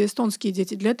школу, где эстонские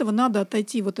дети. Для этого надо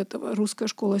отойти вот этого русская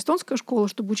школа, эстонская школа,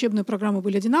 чтобы учебные программы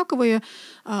были одинаковые,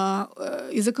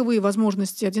 языковые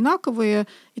возможности одинаковые,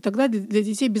 и тогда для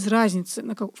детей без разницы,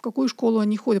 в какую школу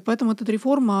они ходят. Поэтому эта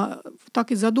реформа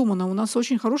так и задумана. У нас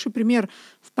очень хороший пример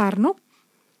в Пärnu,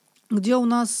 где у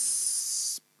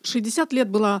нас 60 лет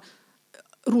была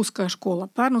русская школа,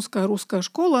 Пärnuская русская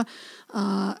школа.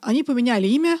 Они поменяли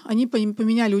имя, они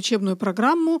поменяли учебную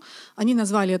программу, они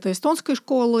назвали это эстонской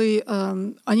школой,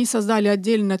 они создали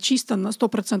отдельно чисто на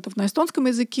 100% на эстонском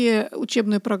языке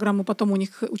учебную программу, потом у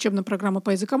них учебная программа по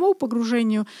языковому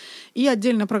погружению и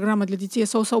отдельная программа для детей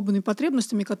с особыми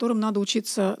потребностями, которым надо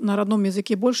учиться на родном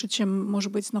языке больше, чем,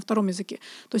 может быть, на втором языке.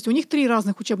 То есть у них 3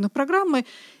 разных учебных программы,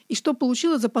 и что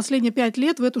получилось, за последние 5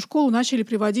 лет в эту школу начали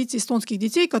приводить эстонских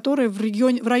детей, которые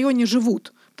в районе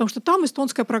живут. Потому что там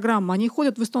эстонская программа. Они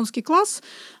ходят в эстонский класс,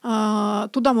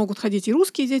 туда могут ходить и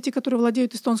русские дети, которые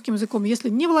владеют эстонским языком. Если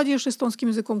не владеешь эстонским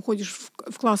языком, ходишь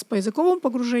в класс по языковому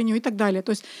погружению и так далее.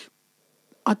 То есть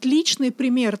отличный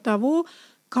пример того,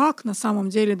 как на самом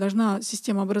деле должна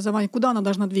система образования, куда она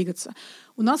должна двигаться.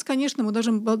 У нас, конечно, мы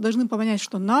должны понять,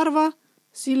 что Нарва,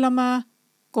 Силламää,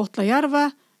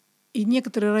 Kohtla-Järve и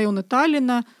некоторые районы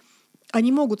Таллина,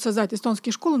 они могут создать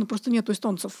эстонские школы, но просто нет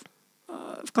эстонцев,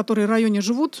 в которые районе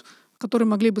живут, которые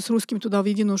могли бы с русскими туда в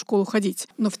единую школу ходить.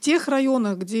 Но в тех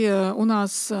районах, где у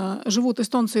нас живут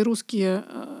эстонцы и русские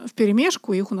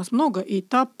вперемешку, их у нас много, и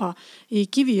Тапа, и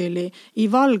Кивиели, и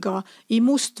Вальга, и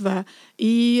Мустве,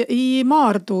 и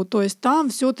Марту, то есть там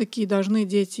все-таки должны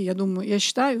дети, я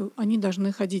считаю, они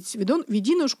должны ходить в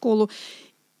единую школу.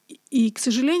 И, к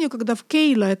сожалению, когда в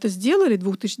Кейла это сделали в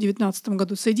 2019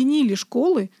 году, соединили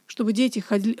школы, чтобы дети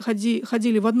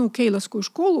ходили в одну кейловскую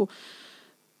школу,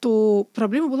 то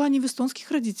проблема была не в эстонских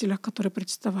родителях, которые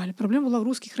протестовали. Проблема была в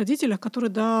русских родителях, которые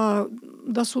до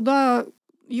суда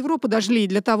Европы дошли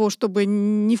для того, чтобы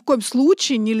ни в коем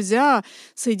случае нельзя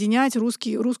соединять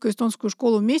русскую и эстонскую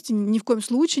школу вместе, ни в коем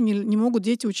случае не могут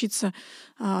дети учиться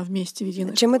вместе в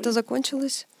единой Чем школе. это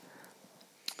закончилось?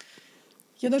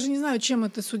 Я даже не знаю, чем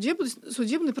это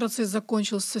судебный процесс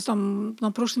закончился. Там,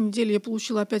 на прошлой неделе я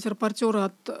получила опять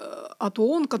рапортера от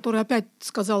ООН, который опять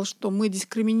сказал, что мы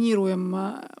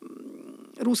дискриминируем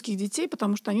русских детей,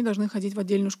 потому что они должны ходить в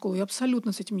отдельную школу. Я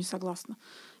абсолютно с этим не согласна.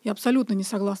 Я абсолютно не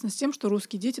согласна с тем, что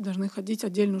русские дети должны ходить в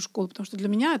отдельную школу, потому что для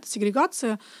меня это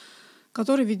сегрегация,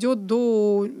 которая ведет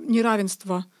до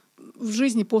неравенства в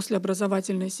жизни после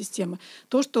образовательной системы.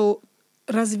 То, что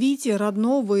развитие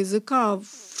родного языка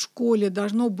в школе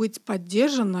должно быть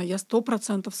поддержано, я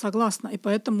 100% согласна. И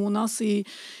поэтому у нас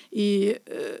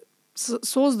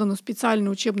созданы специальные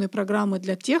учебные программы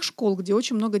для тех школ, где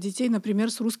очень много детей,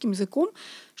 например, с русским языком,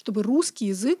 чтобы русский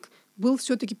язык был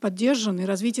все-таки поддержан, и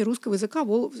развитие русского языка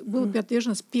было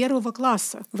поддержано с 1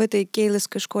 класса. В этой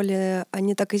кейловской школе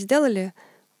они так и сделали?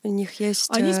 У них есть...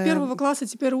 Они с 1 класса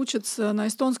теперь учатся на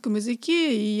эстонском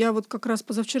языке, и я вот как раз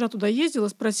позавчера туда ездила,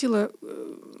 спросила,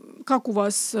 как у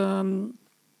вас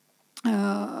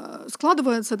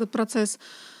складывается этот процесс.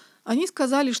 Они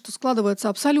сказали, что складывается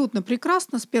абсолютно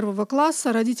прекрасно с 1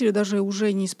 класса, родители даже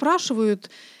уже не спрашивают,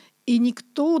 и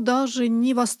никто даже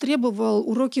не востребовал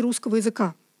уроки русского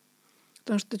языка.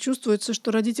 Потому что чувствуется,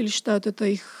 что родители считают, это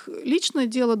их личное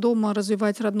дело дома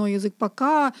развивать родной язык,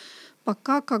 пока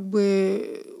как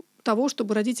бы того,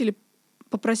 чтобы родители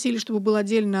попросили, чтобы было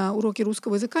отдельно уроки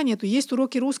русского языка, нету. Есть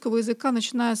уроки русского языка,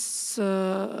 начиная с,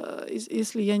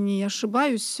 если я не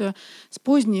ошибаюсь, с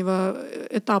позднего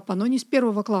этапа, но не с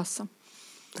 1 класса.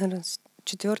 Наверное, с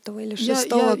 4 или 6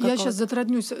 Я сейчас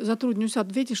затруднюсь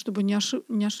ответить, чтобы не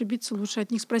ошибиться, лучше от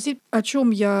них спросить. О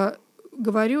чем я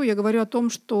говорю? Я говорю о том,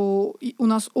 что у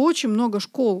нас очень много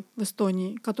школ в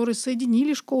Эстонии, которые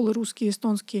соединили школы русские и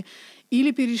эстонские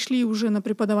или перешли уже на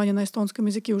преподавание на эстонском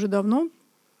языке уже давно.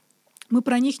 Мы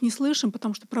про них не слышим,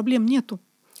 потому что проблем нету.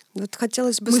 Вот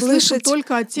хотелось бы Мы слышать... слышим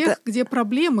только о тех, где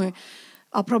проблемы.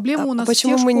 А проблема у нас в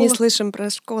почему тех мы не школах... слышим про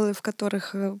школы, в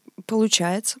которых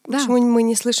получается? Да, Почему мы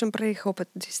не слышим про их опыт,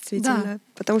 да. действительно?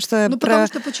 Потому что Ну, потому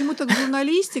что почему-то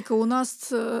журналистика у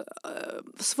нас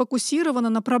сфокусирована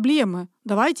на проблемы.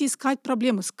 Давайте искать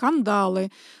проблемы,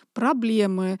 скандалы,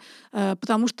 проблемы,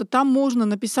 потому что там можно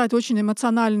написать очень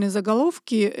эмоциональные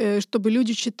заголовки, чтобы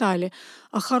люди читали.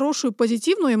 А хорошую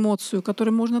позитивную эмоцию,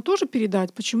 которую можно тоже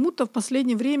передать, почему-то в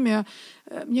последнее время,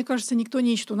 мне кажется, никто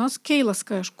не ищет. У нас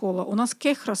кейловская школа, у нас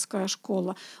кехровская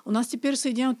школа, у нас теперь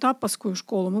соединяют тапасскую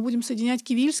школу, мы будем соединять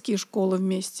кивильские школы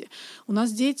вместе. У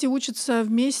нас дети учатся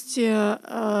вместе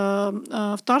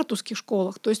в тартусских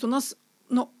школах. То есть у нас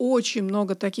очень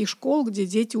много таких школ, где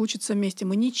дети учатся вместе.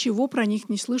 Мы ничего про них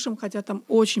не слышим, хотя там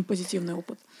очень позитивный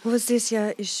опыт. вот здесь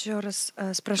я еще раз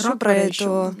спрошу Ракваля еще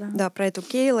у нас, да. про эту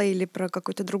Кейла или про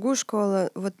какую-то другую школу.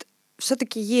 Вот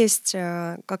все-таки есть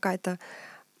какое-то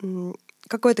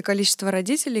количество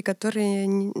родителей, которые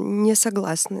не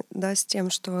согласны, да, с тем,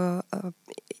 что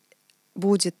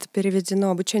будет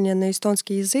переведено обучение на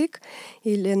эстонский язык,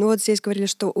 или, ну вот здесь говорили,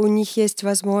 что у них есть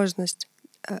возможность,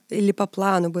 или по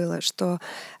плану было, что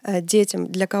детям,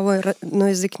 для кого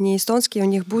родной язык не эстонский, у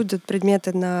них будут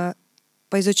предметы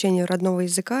по изучению родного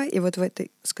языка, и вот в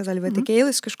этой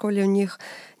кейловской школе у них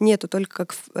нету только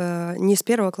не с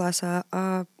первого класса,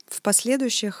 а в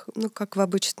последующих, ну, как в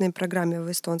обычной программе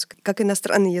в эстонской, как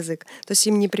иностранный язык. То есть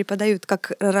им не преподают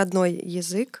как родной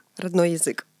язык.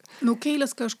 Но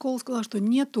кейловская школа сказала, что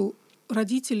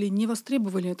родители не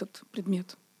востребовали этот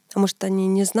предмет. А может, они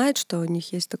не знают, что у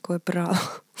них есть такое право,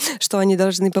 что они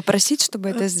должны попросить, чтобы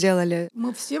это сделали?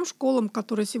 Мы всем школам,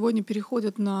 которые сегодня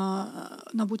переходят на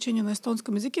обучение на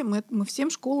эстонском языке, мы всем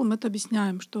школам это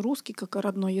объясняем, что русский как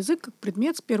родной язык, как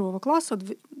предмет с первого класса,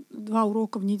 2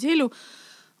 урока в неделю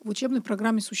в учебной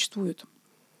программе существует.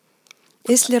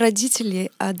 Если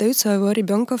родители отдают своего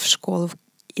ребенка в школу,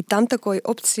 и там такой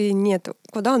опции нет,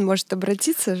 куда он может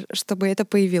обратиться, чтобы это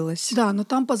появилось? Да, но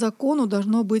там по закону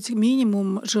должно быть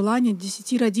минимум желания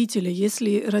 10 родителей.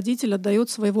 Если родитель отдает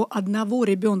своего одного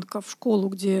ребенка в школу,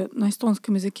 где на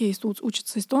эстонском языке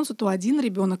учатся эстонцы, то один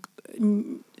ребенок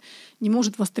не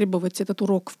может востребовать этот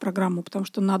урок в программу, потому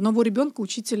что на одного ребенка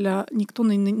учителя никто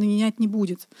нанять не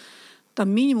будет. Там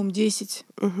минимум 10.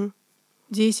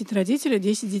 10 родителей,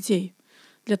 10 детей.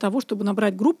 Для того, чтобы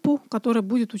набрать группу, которая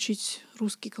будет учить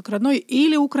русский как родной,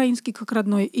 или украинский как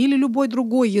родной, или любой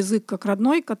другой язык как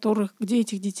родной, где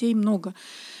этих детей много.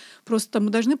 Просто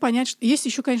мы должны понять, что есть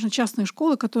еще, конечно, частные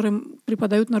школы, которые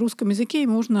преподают на русском языке, и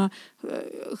можно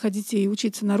ходить и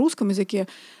учиться на русском языке.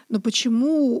 Но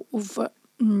почему в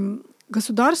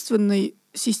государственной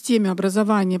системе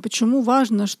образования, почему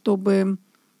важно, чтобы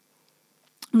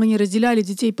мы не разделяли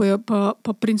детей по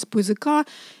принципу языка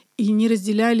и не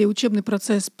разделяли учебный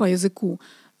процесс по языку?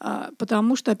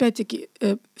 Потому что, опять-таки,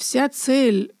 вся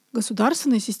цель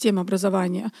государственной системы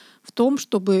образования в том,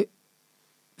 чтобы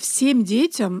всем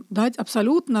детям дать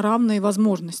абсолютно равные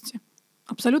возможности.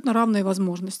 Абсолютно равные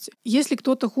возможности. Если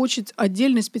кто-то хочет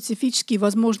отдельные специфические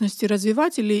возможности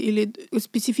развивать или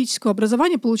специфическое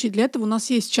образование получить, для этого у нас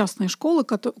есть частные школы,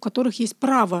 у которых есть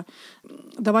право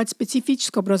давать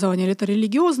специфическое образование. Или это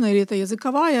религиозное, или это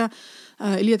языковая,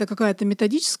 или это какая-то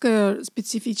методическая,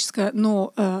 специфическая.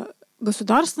 Но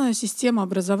государственная система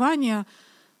образования,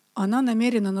 она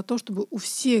намерена на то, чтобы у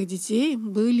всех детей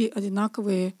были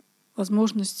одинаковые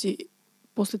возможности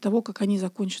после того, как они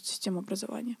закончат систему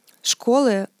образования.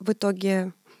 Школы в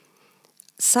итоге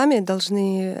сами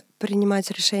должны принимать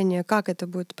решение, как это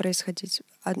будет происходить.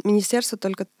 А министерство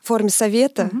только в форме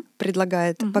совета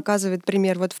предлагает, показывает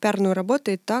пример. Вот в Пярну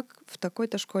работает так, в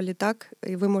такой-то школе так,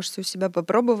 и вы можете у себя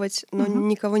попробовать, но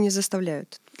никого не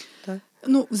заставляют. Да?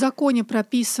 Ну, в законе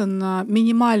прописана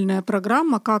минимальная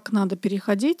программа, как надо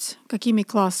переходить, какими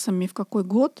классами, в какой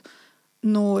год,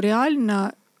 но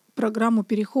реально программу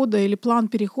перехода или план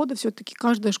перехода все-таки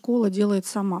каждая школа делает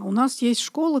сама. У нас есть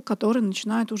школы, которые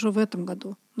начинают уже в этом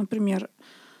году. Например,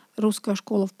 русская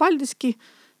школа в Пальдиске,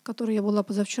 в которой я была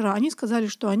позавчера, они сказали,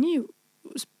 что они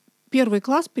первый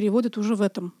класс переводят уже в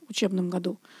этом учебном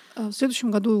году. В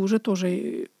следующем году уже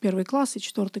тоже первый класс и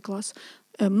 4 класс.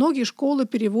 Многие школы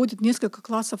переводят несколько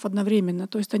классов одновременно.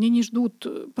 То есть они не ждут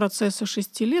процесса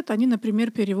 6 лет. Они,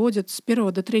 например, переводят с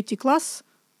 1 до 3 класс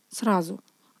сразу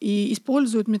и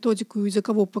используют методику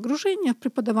языкового погружения в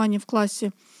преподавание в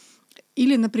классе.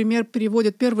 Или, например,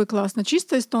 переводят 1 класс на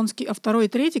чисто эстонский, а 2 и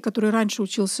 3, который раньше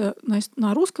учился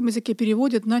на русском языке,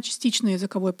 переводят на частичное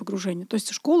языковое погружение. То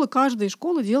есть каждая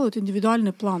школа делают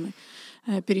индивидуальные планы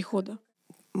перехода.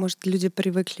 Может, люди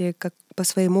привыкли, как по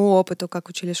своему опыту, как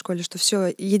учили в школе, что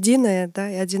все единое,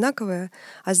 да, и одинаковое,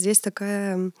 а здесь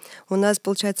такая у нас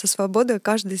получается свобода,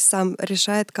 каждый сам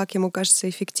решает, как ему кажется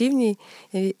эффективней,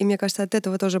 и мне кажется, от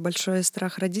этого тоже большой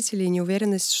страх родителей и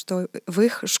неуверенность, что в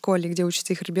их школе, где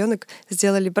учится их ребенок,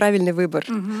 сделали правильный выбор.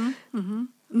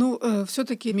 Ну,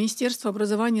 все-таки Министерство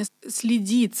образования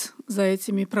следит за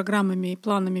этими программами и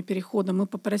планами перехода. Мы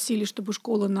попросили, чтобы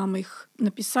школы нам их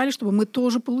написали, чтобы мы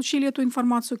тоже получили эту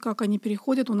информацию, как они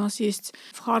переходят. У нас есть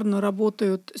в Харно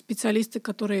работают специалисты,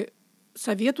 которые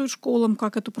советуют школам,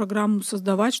 как эту программу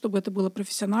создавать, чтобы это было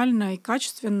профессионально и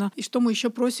качественно. И что мы еще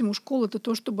просим у школ, это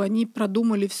то, чтобы они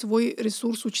продумали в свой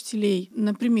ресурс учителей.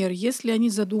 Например, если они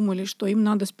задумали, что им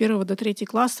надо с 1 до 3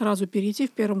 класса сразу перейти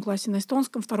в 1 классе на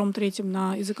эстонском, в 2-3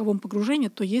 на языковом погружении,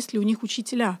 то есть ли у них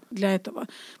учителя для этого?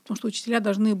 Потому что учителя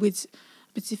должны быть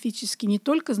специфически не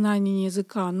только знание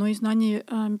языка, но и знание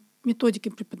методики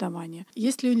преподавания.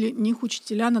 Есть ли у них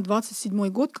учителя на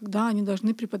 27-й год, когда они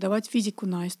должны преподавать физику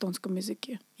на эстонском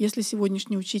языке? Если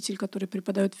сегодняшний учитель, который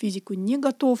преподает физику, не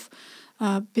готов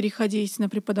переходить на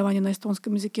преподавание на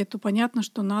эстонском языке, то понятно,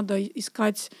 что надо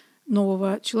искать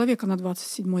нового человека на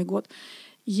 27-й год.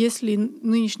 Если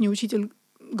нынешний учитель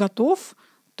готов,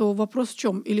 то вопрос в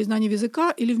чем? Или знание языка,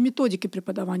 или в методике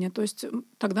преподавания. То есть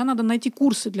тогда надо найти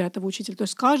курсы для этого учителя. То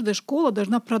есть каждая школа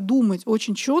должна продумать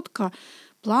очень четко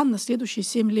план на следующие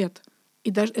 7 лет.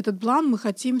 И даже этот план мы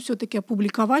хотим все-таки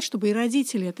опубликовать, чтобы и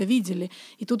родители это видели.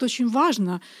 И тут очень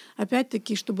важно,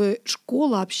 опять-таки, чтобы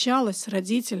школа общалась с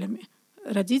родителями.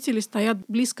 Родители стоят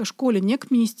близко к школе, не к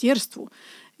министерству.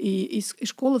 И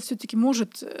школа все-таки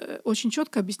может очень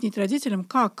четко объяснить родителям,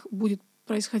 как будет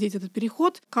происходить этот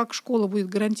переход, как школа будет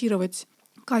гарантировать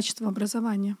качество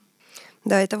образования.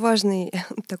 Да, это важный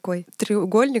такой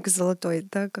треугольник золотой,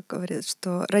 да, как говорят,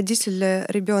 что родитель,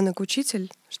 ребенок,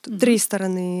 учитель, что 3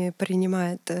 стороны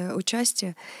принимает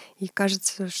участие, и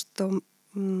кажется, что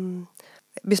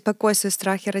беспокойство и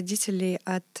страхи родителей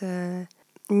от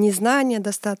незнания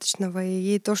достаточного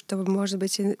и то, что, может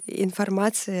быть,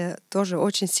 информация тоже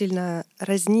очень сильно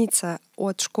разнится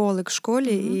от школы к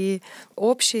школе, и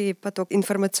общий поток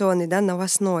информационный, да,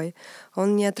 новостной,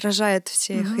 он не отражает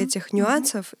всех этих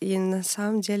нюансов, и на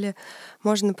самом деле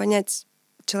можно понять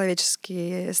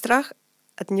человеческий страх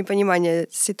от непонимания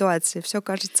ситуации. Все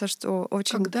кажется, что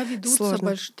очень когда ведутся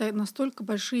сложно. Настолько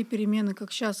большие перемены,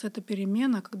 как сейчас эта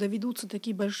перемена, когда ведутся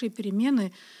такие большие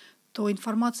перемены, то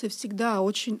информация всегда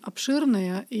очень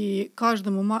обширная, и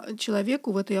каждому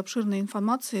человеку в этой обширной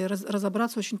информации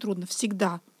разобраться очень трудно.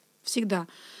 Всегда. Всегда.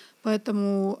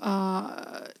 Поэтому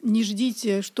не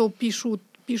ждите, что пишут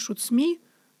СМИ.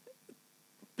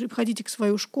 Приходите к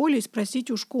своей школе и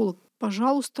спросите у школы,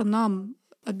 пожалуйста, нам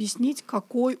объяснить,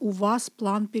 какой у вас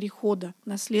план перехода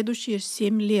на следующие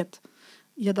 7 лет.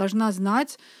 Я должна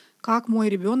знать, как мой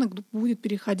ребенок будет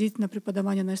переходить на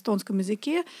преподавание на эстонском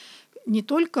языке, не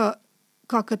только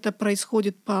как это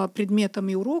происходит по предметам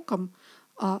и урокам,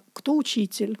 а кто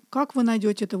учитель, как вы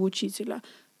найдете этого учителя,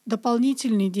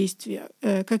 дополнительные действия,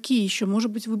 какие еще,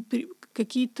 может быть,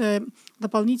 какие-то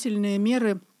дополнительные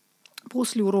меры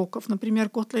после уроков. Например,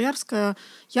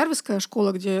 Ярвская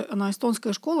школа, она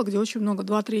эстонская школа, где очень много,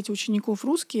 2/3 учеников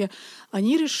русские,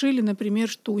 они решили, например,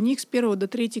 что у них с 1 до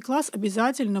 3 класс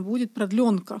обязательно будет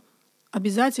продленка.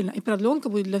 Обязательно. И продленка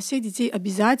будет для всех детей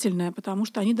обязательная, потому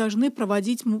что они должны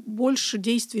проводить больше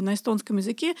действий на эстонском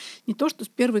языке. Не то, что с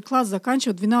 1 класс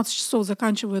заканчивают, 12 часов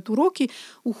заканчивают уроки,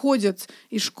 уходят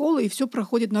из школы, и все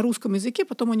проходит на русском языке.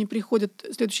 Потом они приходят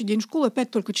в следующий день в школу,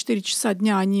 опять только 4 часа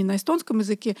дня они на эстонском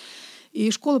языке.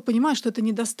 И школа понимает, что это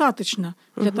недостаточно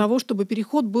для того, чтобы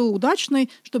переход был удачный,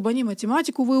 чтобы они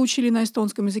математику выучили на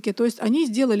эстонском языке. То есть они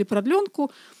сделали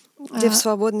продленку, где в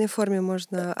свободной форме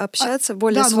можно общаться,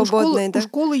 более свободной. У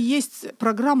школы есть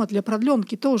программа для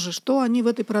продленки тоже. Что они в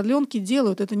этой продленке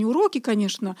делают? Это не уроки,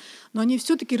 конечно, но они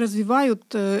все-таки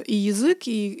развивают и язык,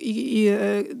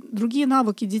 и другие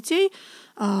навыки детей.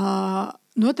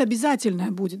 Но это обязательное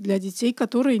будет для детей,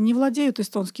 которые не владеют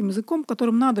эстонским языком, к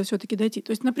которым надо все-таки дойти. То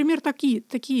есть, например, такие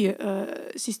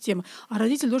системы. А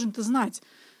родитель должен это знать,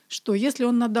 что если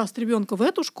он отдаст ребенка в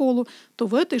эту школу, то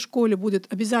в этой школе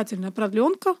будет обязательная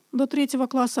продленка до 3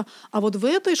 класса, а вот в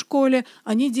этой школе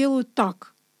они делают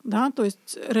так. Да? То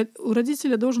есть у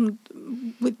родителя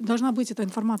должна быть эта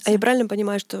информация. А я правильно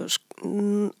понимаю, что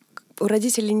у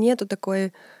родителей нету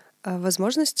такой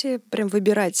возможности прям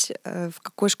выбирать, в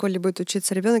какой школе будет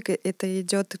учиться ребенок, это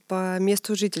идет по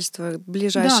месту жительства,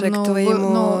 ближайшее к твоему.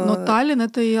 Но Таллин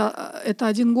это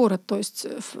один город, то есть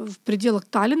в пределах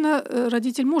Таллина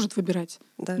родитель может выбирать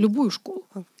любую школу.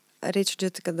 речь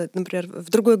идет, когда, например, в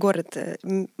другой город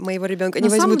моего ребенка не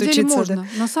возьмут учиться? Можно.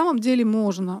 На самом деле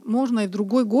можно. Можно и в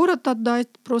другой город отдать,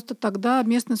 просто тогда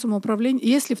местное самоуправление,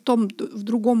 если в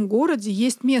другом городе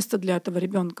есть место для этого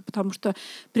ребенка, потому что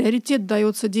приоритет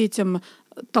дается детям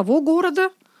того города,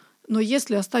 но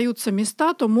если остаются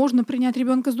места, то можно принять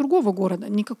ребенка из другого города.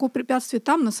 Никакого препятствия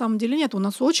там на самом деле нет. У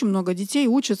нас очень много детей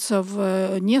учатся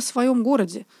в не своем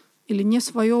городе или не в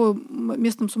своем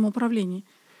местном самоуправлении.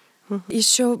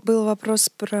 Еще был вопрос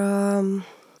про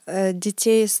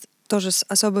детей тоже с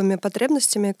особыми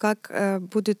потребностями. Как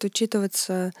будет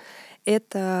учитываться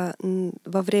это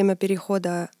во время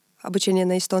перехода обучения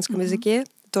на эстонском языке?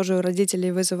 Тоже у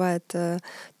родителей вызывает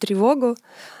тревогу.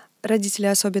 Родители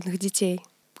особенных детей.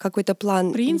 Какой-то план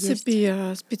есть? В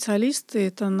принципе, специалисты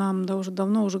это нам уже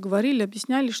давно уже говорили,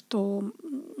 объясняли, что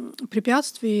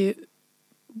препятствий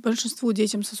большинству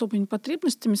детям с особыми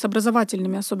потребностями, с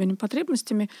образовательными особыми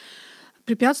потребностями,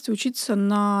 препятствий учиться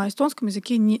на эстонском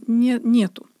языке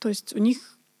нету. То есть у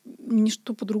них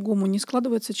ничто по-другому не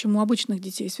складывается, чем у обычных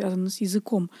детей, связано с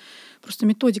языком. Просто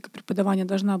методика преподавания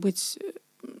должна быть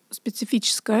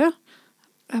специфическая,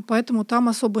 поэтому там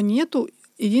особо нету.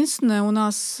 Единственное у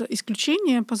нас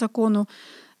исключение по закону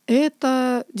 —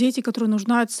 это дети, которые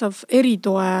нуждаются в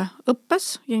eritoe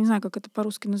õppes. Я не знаю, как это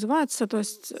по-русски называется. То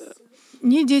есть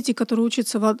не дети, которые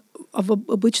учатся в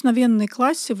обыкновенной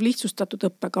классе в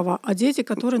lihtsustatud õppekava, а дети,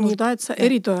 которые нуждаются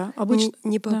eritoe.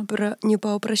 Не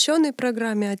по упрощенной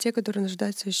программе, а те, которые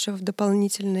нуждаются еще в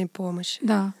дополнительной помощи.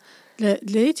 Да.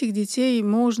 Для этих детей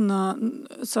можно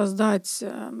создать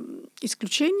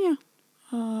исключения.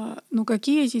 Но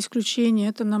какие эти исключения?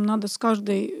 Это нам надо с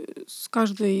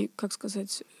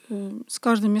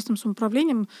каждым местным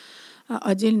самоуправлением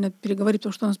отдельно переговорить,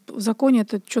 потому что у нас в законе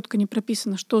это четко не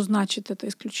прописано, что значит это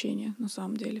исключение на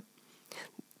самом деле.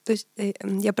 То есть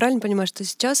я правильно понимаю, что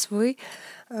сейчас вы,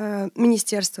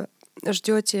 министерство,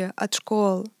 ждете от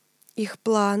школ их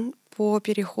план по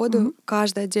переходу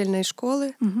каждой отдельной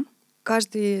школы,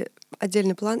 каждый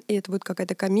отдельный план, и это будет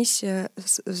какая-то комиссия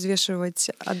взвешивать,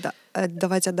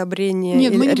 отдавать одобрение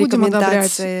или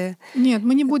рекомендации? Нет,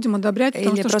 мы не будем одобрять,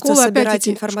 потому или что просто школа, собирать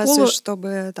информацию,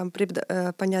 чтобы там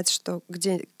понять, что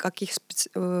каких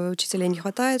учителей не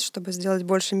хватает, чтобы сделать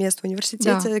больше мест в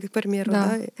университете, к примеру.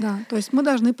 Да. То есть мы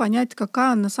должны понять,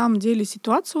 какая на самом деле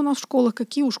ситуация у нас в школах,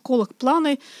 какие у школах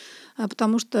планы,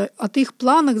 потому что от их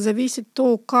планов зависит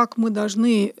то, как мы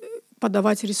должны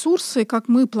подавать ресурсы, как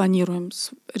мы планируем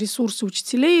ресурсы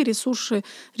учителей,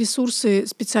 ресурсы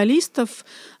специалистов,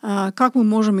 как мы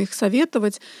можем их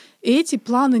советовать. И эти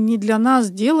планы не для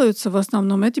нас делаются в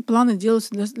основном, эти планы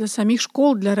делаются для самих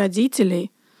школ, для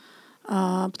родителей,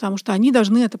 потому что они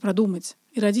должны это продумать,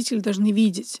 и родители должны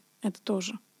видеть это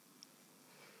тоже.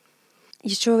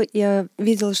 Еще я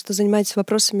видела, что занимаетесь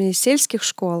вопросами сельских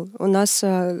школ. У нас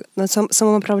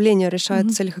самоуправление решает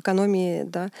в целях экономии,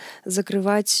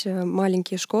 закрывать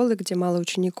маленькие школы, где мало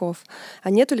учеников.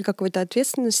 А нету ли какой-то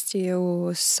ответственности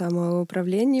у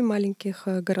самоуправлений маленьких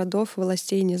городов,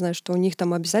 властей, не знаю, что у них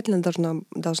там обязательно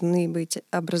должны быть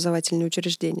образовательные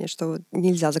учреждения, что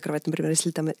нельзя закрывать, например, если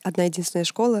там одна единственная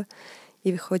школа,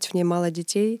 и хоть в ней мало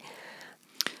детей?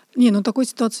 Такой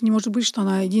ситуации не может быть, что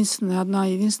она одна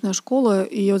единственная школа,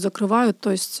 ее закрывают. То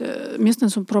есть местное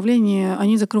самоуправление,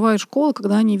 они закрывают школы,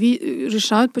 когда они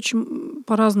решают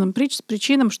по разным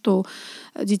причинам, что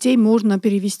детей можно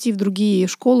перевести в другие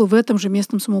школы в этом же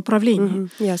местном самоуправлении.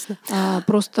 Ясно.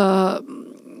 Просто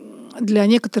для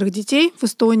некоторых детей в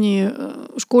Эстонии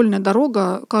школьная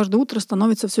дорога каждое утро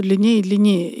становится все длиннее и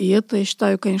длиннее. И это, я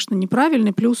считаю, конечно,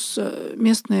 неправильно. Плюс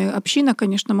местная община,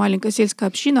 конечно, маленькая сельская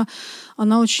община,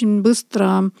 она очень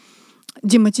быстро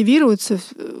демотивируется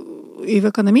и в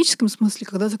экономическом смысле,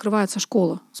 когда закрывается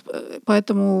школа.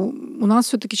 Поэтому у нас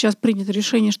все-таки сейчас принято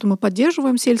решение, что мы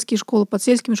поддерживаем сельские школы. Под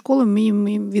сельскими школами мы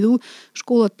имеем в виду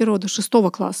школы от 1 до 6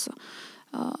 класса.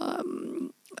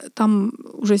 Там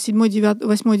уже 7, 9,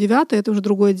 8, 9 это уже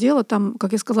другое дело. Там,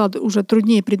 как я сказала, уже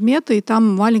труднее предметы, и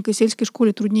там в маленькой сельской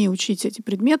школе труднее учить эти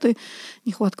предметы,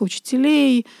 нехватка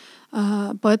учителей.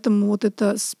 Поэтому вот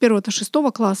это с 1 до 6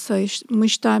 класса мы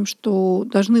считаем, что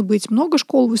должны быть много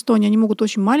школ в Эстонии, они могут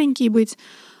очень маленькие быть.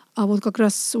 А вот как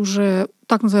раз уже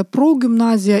так называемая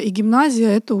прогимназия и гимназия —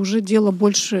 это уже дело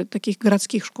больше таких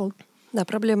городских школ. Да,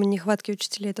 проблема нехватки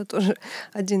учителей — это тоже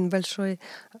один большой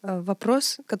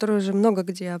вопрос, который уже много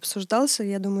где обсуждался.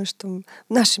 Я думаю, что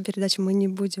в нашей передаче мы не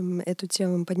будем эту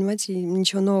тему поднимать, и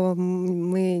ничего нового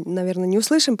мы, наверное, не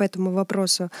услышим по этому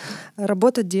вопросу.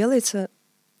 Работа делается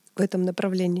в этом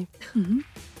направлении.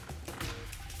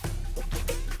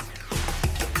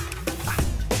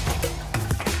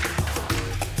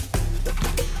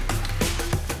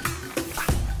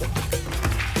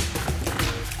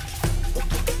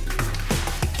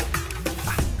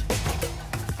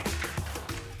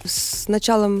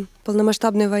 началом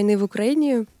полномасштабной войны в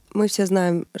Украине мы все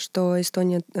знаем, что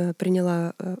Эстония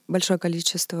приняла большое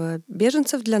количество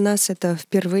беженцев. Для нас это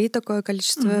впервые такое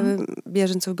количество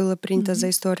беженцев было принято за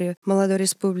историю молодой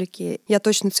республики. Я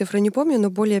точно цифры не помню, но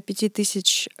более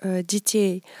 5000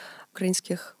 детей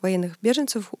украинских военных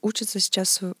беженцев учатся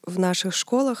сейчас в наших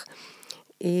школах.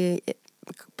 И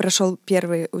прошел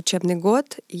первый учебный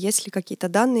год. Есть ли какие-то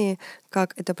данные,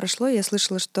 как это прошло? Я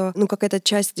слышала, что какая-то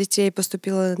часть детей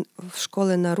поступила в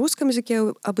школы на русском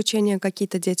языке обучения,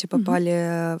 какие-то дети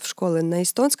попали в школы на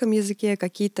эстонском языке,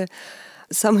 какие-то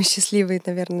самые счастливые,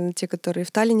 наверное, те, которые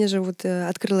в Таллине живут,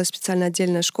 открылась специально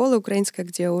отдельная школа украинская,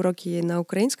 где уроки на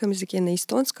украинском языке, на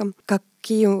эстонском.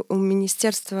 Какие у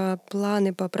министерства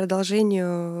планы по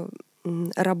продолжению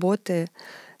работы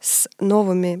с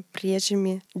новыми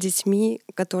приезжими детьми,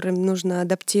 которым нужно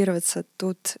адаптироваться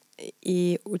тут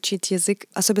и учить язык.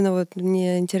 Особенно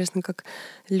мне интересно, как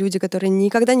люди, которые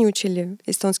никогда не учили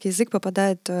эстонский язык,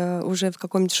 попадают уже в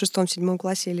каком-нибудь 6-7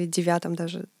 классе или 9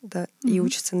 даже, да, и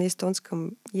учатся на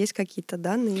эстонском. Есть какие-то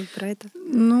данные про это?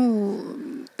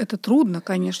 Это трудно,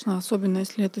 конечно, особенно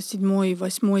если это 7,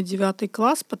 8, 9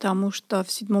 класс, потому что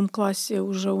в 7 классе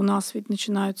уже у нас ведь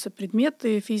начинаются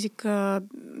предметы физика,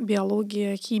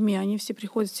 биология, химия, они все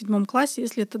приходят в 7 классе.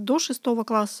 Если это до 6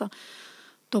 класса,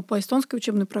 то по эстонской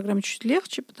учебной программе чуть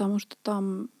легче, потому что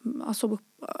там особых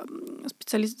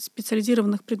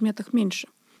специализированных предметах меньше.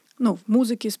 В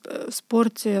музыке, в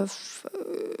спорте,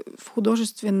 в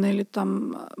художественной или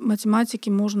там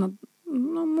математике можно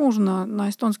на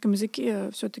эстонском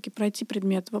языке все-таки пройти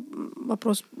предмет.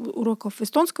 Вопрос уроков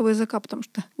эстонского языка, потому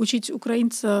что учить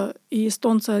украинца и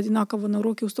эстонца одинаково на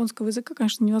уроке эстонского языка,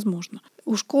 конечно, невозможно.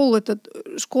 У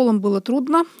школам было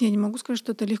трудно. Я не могу сказать,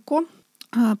 что это легко,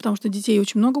 потому что детей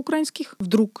очень много украинских.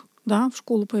 Вдруг, в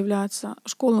школу появляется.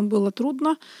 Школам было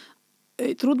трудно.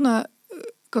 И трудно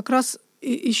как раз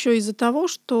еще из-за того,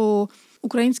 что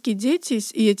украинские дети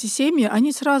и эти семьи,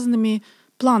 они с разными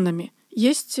планами.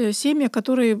 Есть семьи,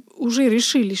 которые уже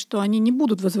решили, что они не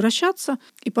будут возвращаться,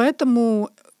 и поэтому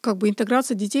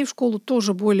интеграция детей в школу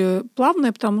тоже более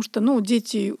плавная, потому что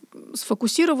дети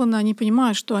сфокусированы, они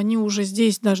понимают, что они уже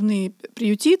здесь должны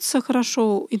приютиться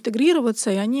хорошо,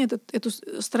 интегрироваться, и они эту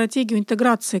стратегию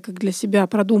интеграции как для себя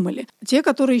продумали. Те,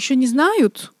 которые еще не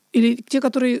знают, или те,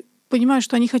 которые понимают,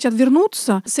 что они хотят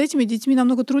вернуться, с этими детьми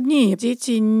намного труднее.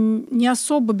 Дети не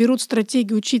особо берут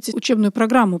стратегию учиться, учебную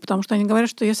программу, потому что они говорят,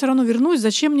 что я все равно вернусь,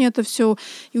 зачем мне это все?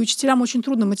 И учителям очень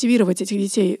трудно мотивировать этих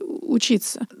детей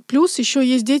учиться. Плюс еще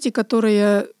есть дети,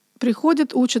 которые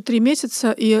приходят, учат 3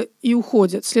 месяца и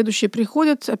уходят. Следующие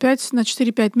приходят опять на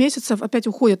 4-5 месяцев, опять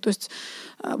уходят. То есть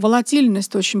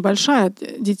волатильность очень большая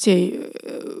детей.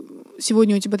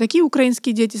 Сегодня у тебя такие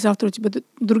украинские дети, завтра у тебя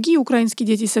другие украинские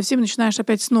дети, и совсем начинаешь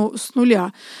опять с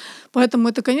нуля. Поэтому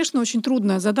это, конечно, очень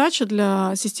трудная задача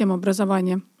для системы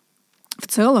образования в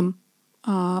целом.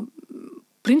 В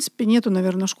принципе, нету,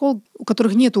 наверное, школ, у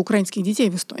которых нету украинских детей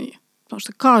в Эстонии. Потому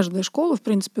что каждая школа, в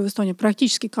принципе, в Эстонии,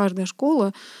 практически каждая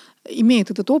школа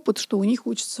имеет этот опыт, что у них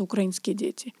учатся украинские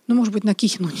дети. Может быть, на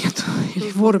Кихну нет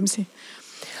или в Ормсе.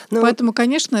 Поэтому,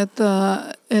 конечно,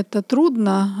 это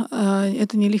трудно,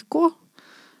 это нелегко,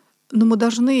 но мы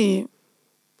должны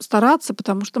стараться,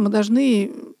 потому что мы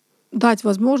должны дать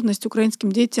возможность украинским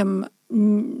детям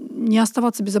не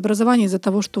оставаться без образования из-за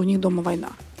того, что у них дома война.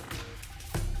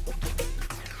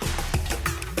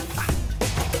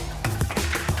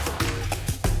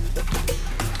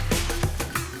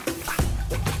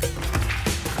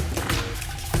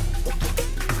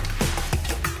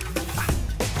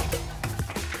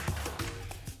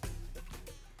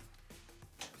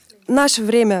 Наше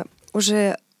время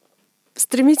уже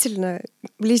стремительно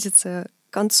близится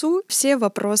к концу. Все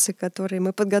вопросы, которые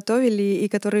мы подготовили и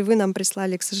которые вы нам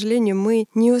прислали, к сожалению, мы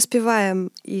не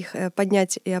успеваем их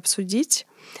поднять и обсудить.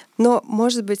 Но,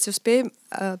 может быть, успеем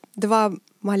 2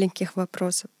 маленьких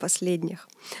вопроса последних.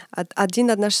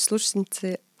 Один от нашей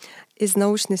слушательницы из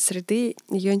научной среды.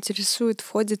 Ее интересует,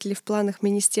 входит ли в планах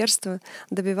министерства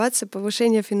добиваться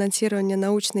повышения финансирования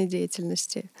научной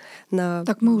деятельности на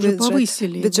так мы уже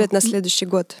повысили бюджет его. На следующий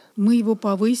год. Мы его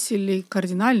повысили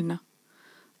кардинально.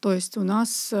 То есть у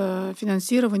нас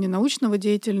финансирование научной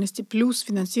деятельности плюс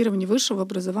финансирование высшего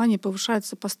образования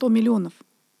повышается по 100 миллионов.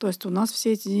 То есть у нас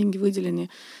все эти деньги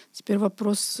выделены. Теперь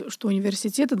вопрос, что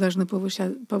университеты должны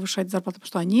повышать зарплату, потому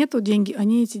что они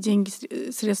эти деньги,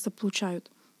 средства получают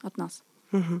от нас.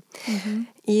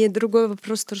 И другой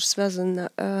вопрос тоже связан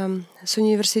с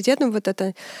университетом. Вот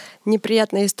эта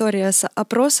неприятная история с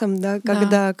опросом, да,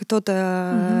 когда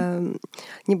кто-то,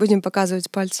 не будем показывать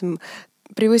пальцем,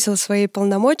 превысил свои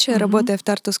полномочия, работая в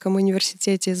Тартуском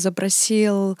университете,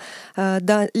 запросил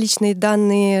личные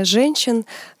данные женщин,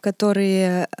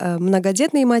 которые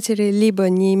многодетные матери, либо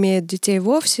не имеют детей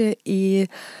вовсе, и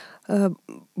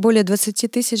более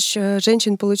 20 тысяч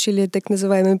женщин получили так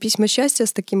называемые письма счастья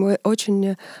с такими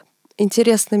очень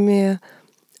интересными,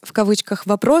 в кавычках,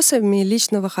 вопросами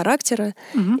личного характера.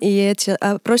 И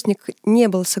опросник не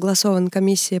был согласован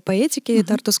комиссией по этике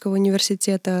Тартуского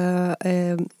университета.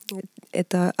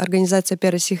 Эта организация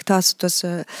 «Пересих Тасутас»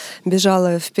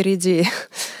 бежала впереди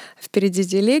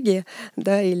телеги,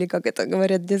 да, или как это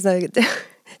говорят, не знаю,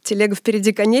 телега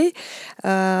впереди коней.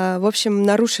 В общем,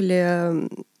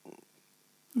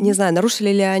 не знаю, нарушили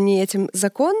ли они этим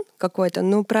закон какой-то,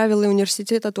 но правила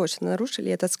университета точно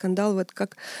нарушили. Этот скандал вот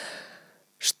как...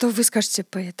 Что вы скажете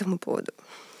по этому поводу?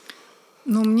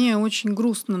 Ну, мне очень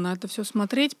грустно на это все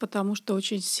смотреть, потому что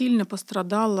очень сильно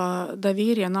пострадало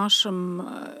доверие нашим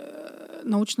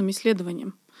научным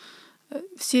исследованиям.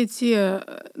 Все те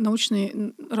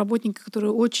научные работники,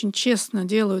 которые очень честно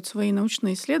делают свои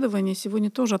научные исследования,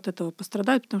 сегодня тоже от этого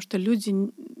пострадают, потому что люди,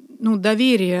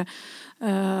 доверие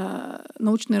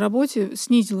научной работе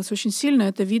снизилось очень сильно.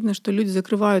 Это видно, что люди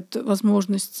закрывают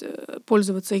возможность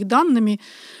пользоваться их данными.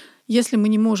 Если мы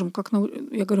не можем,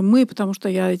 я говорю мы, потому что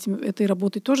я этой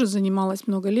работой тоже занималась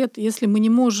много лет, если мы не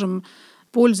можем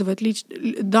пользовать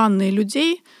данные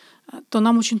людей, то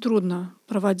нам очень трудно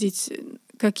проводить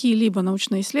какие-либо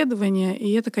научные исследования,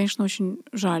 и это, конечно, очень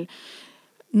жаль.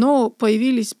 Но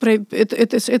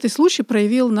этот случай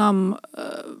проявил нам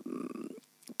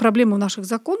проблемы в наших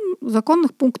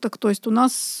законных пунктах, то есть у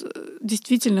нас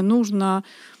действительно нужно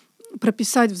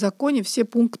прописать в законе все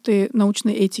пункты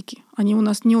научной этики. Они у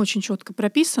нас не очень четко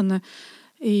прописаны,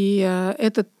 и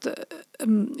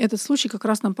этот случай как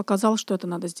раз нам показал, что это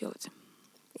надо сделать.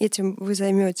 Этим вы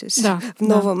займетесь в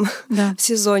новом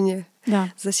сезоне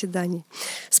заседаний.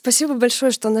 Спасибо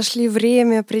большое, что нашли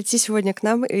время прийти сегодня к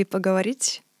нам и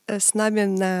поговорить с нами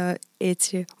на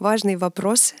эти важные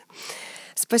вопросы.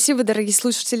 Спасибо, дорогие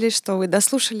слушатели, что вы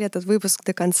дослушали этот выпуск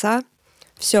до конца.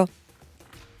 Все.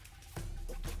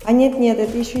 Нет,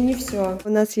 это еще не все. У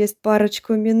нас есть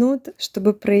парочку минут,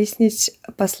 чтобы прояснить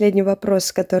последний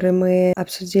вопрос, который мы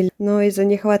обсудили. Но из-за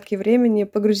нехватки времени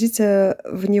погрузиться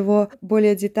в него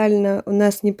более детально у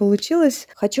нас не получилось.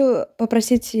 Хочу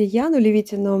попросить Яну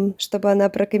Левитину, чтобы она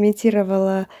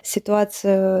прокомментировала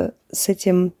ситуацию с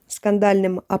этим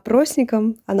скандальным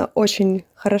опросником. Она очень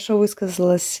хорошо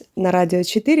высказалась на Радио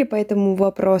 4 по этому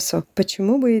вопросу.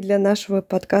 Почему бы и для нашего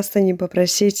подкаста не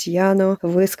попросить Яну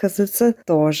высказаться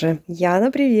тоже?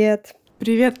 Яна, привет!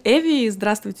 Привет, Эви!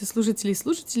 Здравствуйте, слушатели и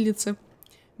слушательницы!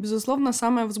 Безусловно,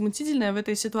 самое возмутительное в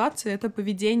этой ситуации — это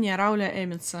поведение Рауля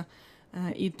Эмметса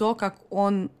и то, как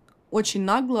он очень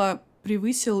нагло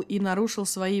превысил и нарушил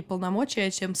свои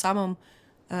полномочия, тем самым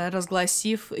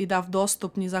разгласив и дав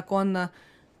доступ незаконно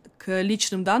к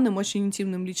личным данным, очень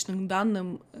интимным личным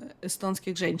данным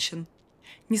эстонских женщин.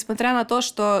 Несмотря на то,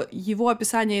 что его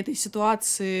описание этой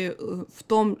ситуации в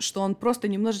том, что он просто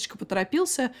немножечко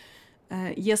поторопился,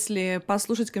 если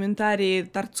послушать комментарии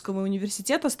Тартуского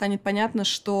университета, станет понятно,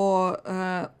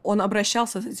 что он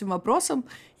обращался с этим вопросом,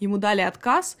 ему дали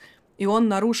отказ, и он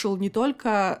нарушил не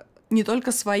только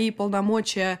свои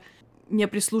полномочия, не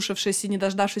прислушавшись и не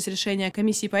дождавшись решения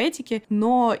комиссии по этике,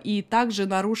 но и также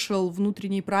нарушил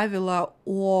внутренние правила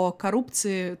о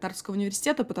коррупции Тартуского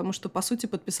университета, потому что, по сути,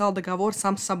 подписал договор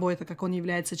сам с собой, так как он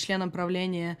является членом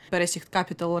правления Peresicht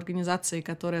Capital, организации,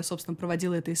 которая, собственно,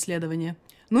 проводила это исследование.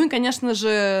 Ну и, конечно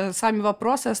же, сами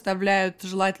вопросы оставляют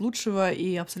желать лучшего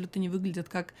и абсолютно не выглядят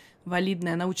как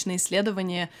валидное научное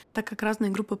исследование, так как разные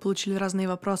группы получили разные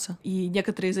вопросы. И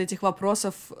некоторые из этих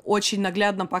вопросов очень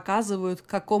наглядно показывают, к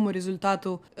какому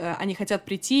результату они хотят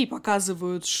прийти, и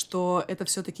показывают, что это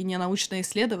все-таки не научное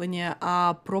исследование,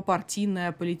 а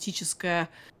пропартийная политическая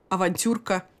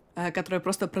авантюрка, которая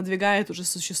просто продвигает уже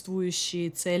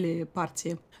существующие цели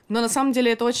партии. Но на самом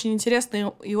деле это очень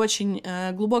интересная и очень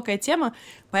глубокая тема,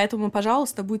 поэтому,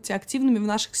 пожалуйста, будьте активными в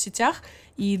наших сетях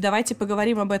и давайте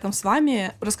поговорим об этом с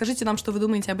вами. Расскажите нам, что вы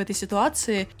думаете об этой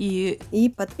ситуации.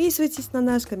 И подписывайтесь на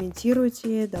нас,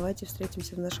 комментируйте, давайте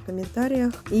встретимся в наших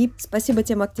комментариях. И спасибо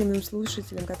тем активным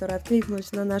слушателям, которые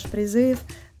откликнулись на наш призыв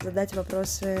задать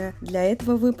вопросы для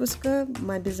этого выпуска.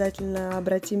 Мы обязательно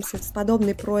обратимся с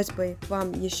подобной просьбой к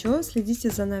вам еще.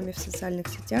 Следите за нами в социальных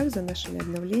сетях, за нашими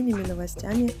обновлениями,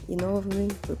 новостями и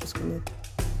новыми выпусками.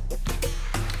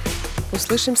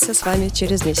 Услышимся с вами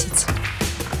через месяц.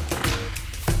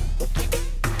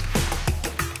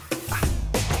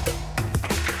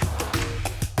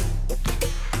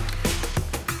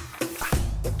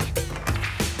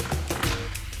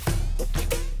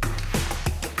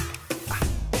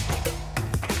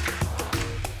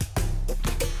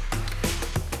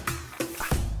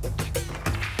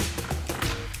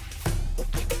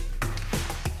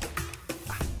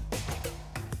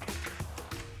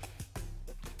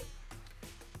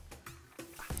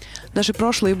 Наши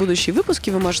прошлые и будущие выпуски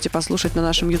вы можете послушать на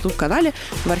нашем YouTube-канале,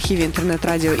 в архиве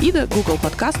интернет-радио Ида, Google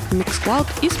Podcast, Mixcloud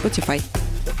и Spotify.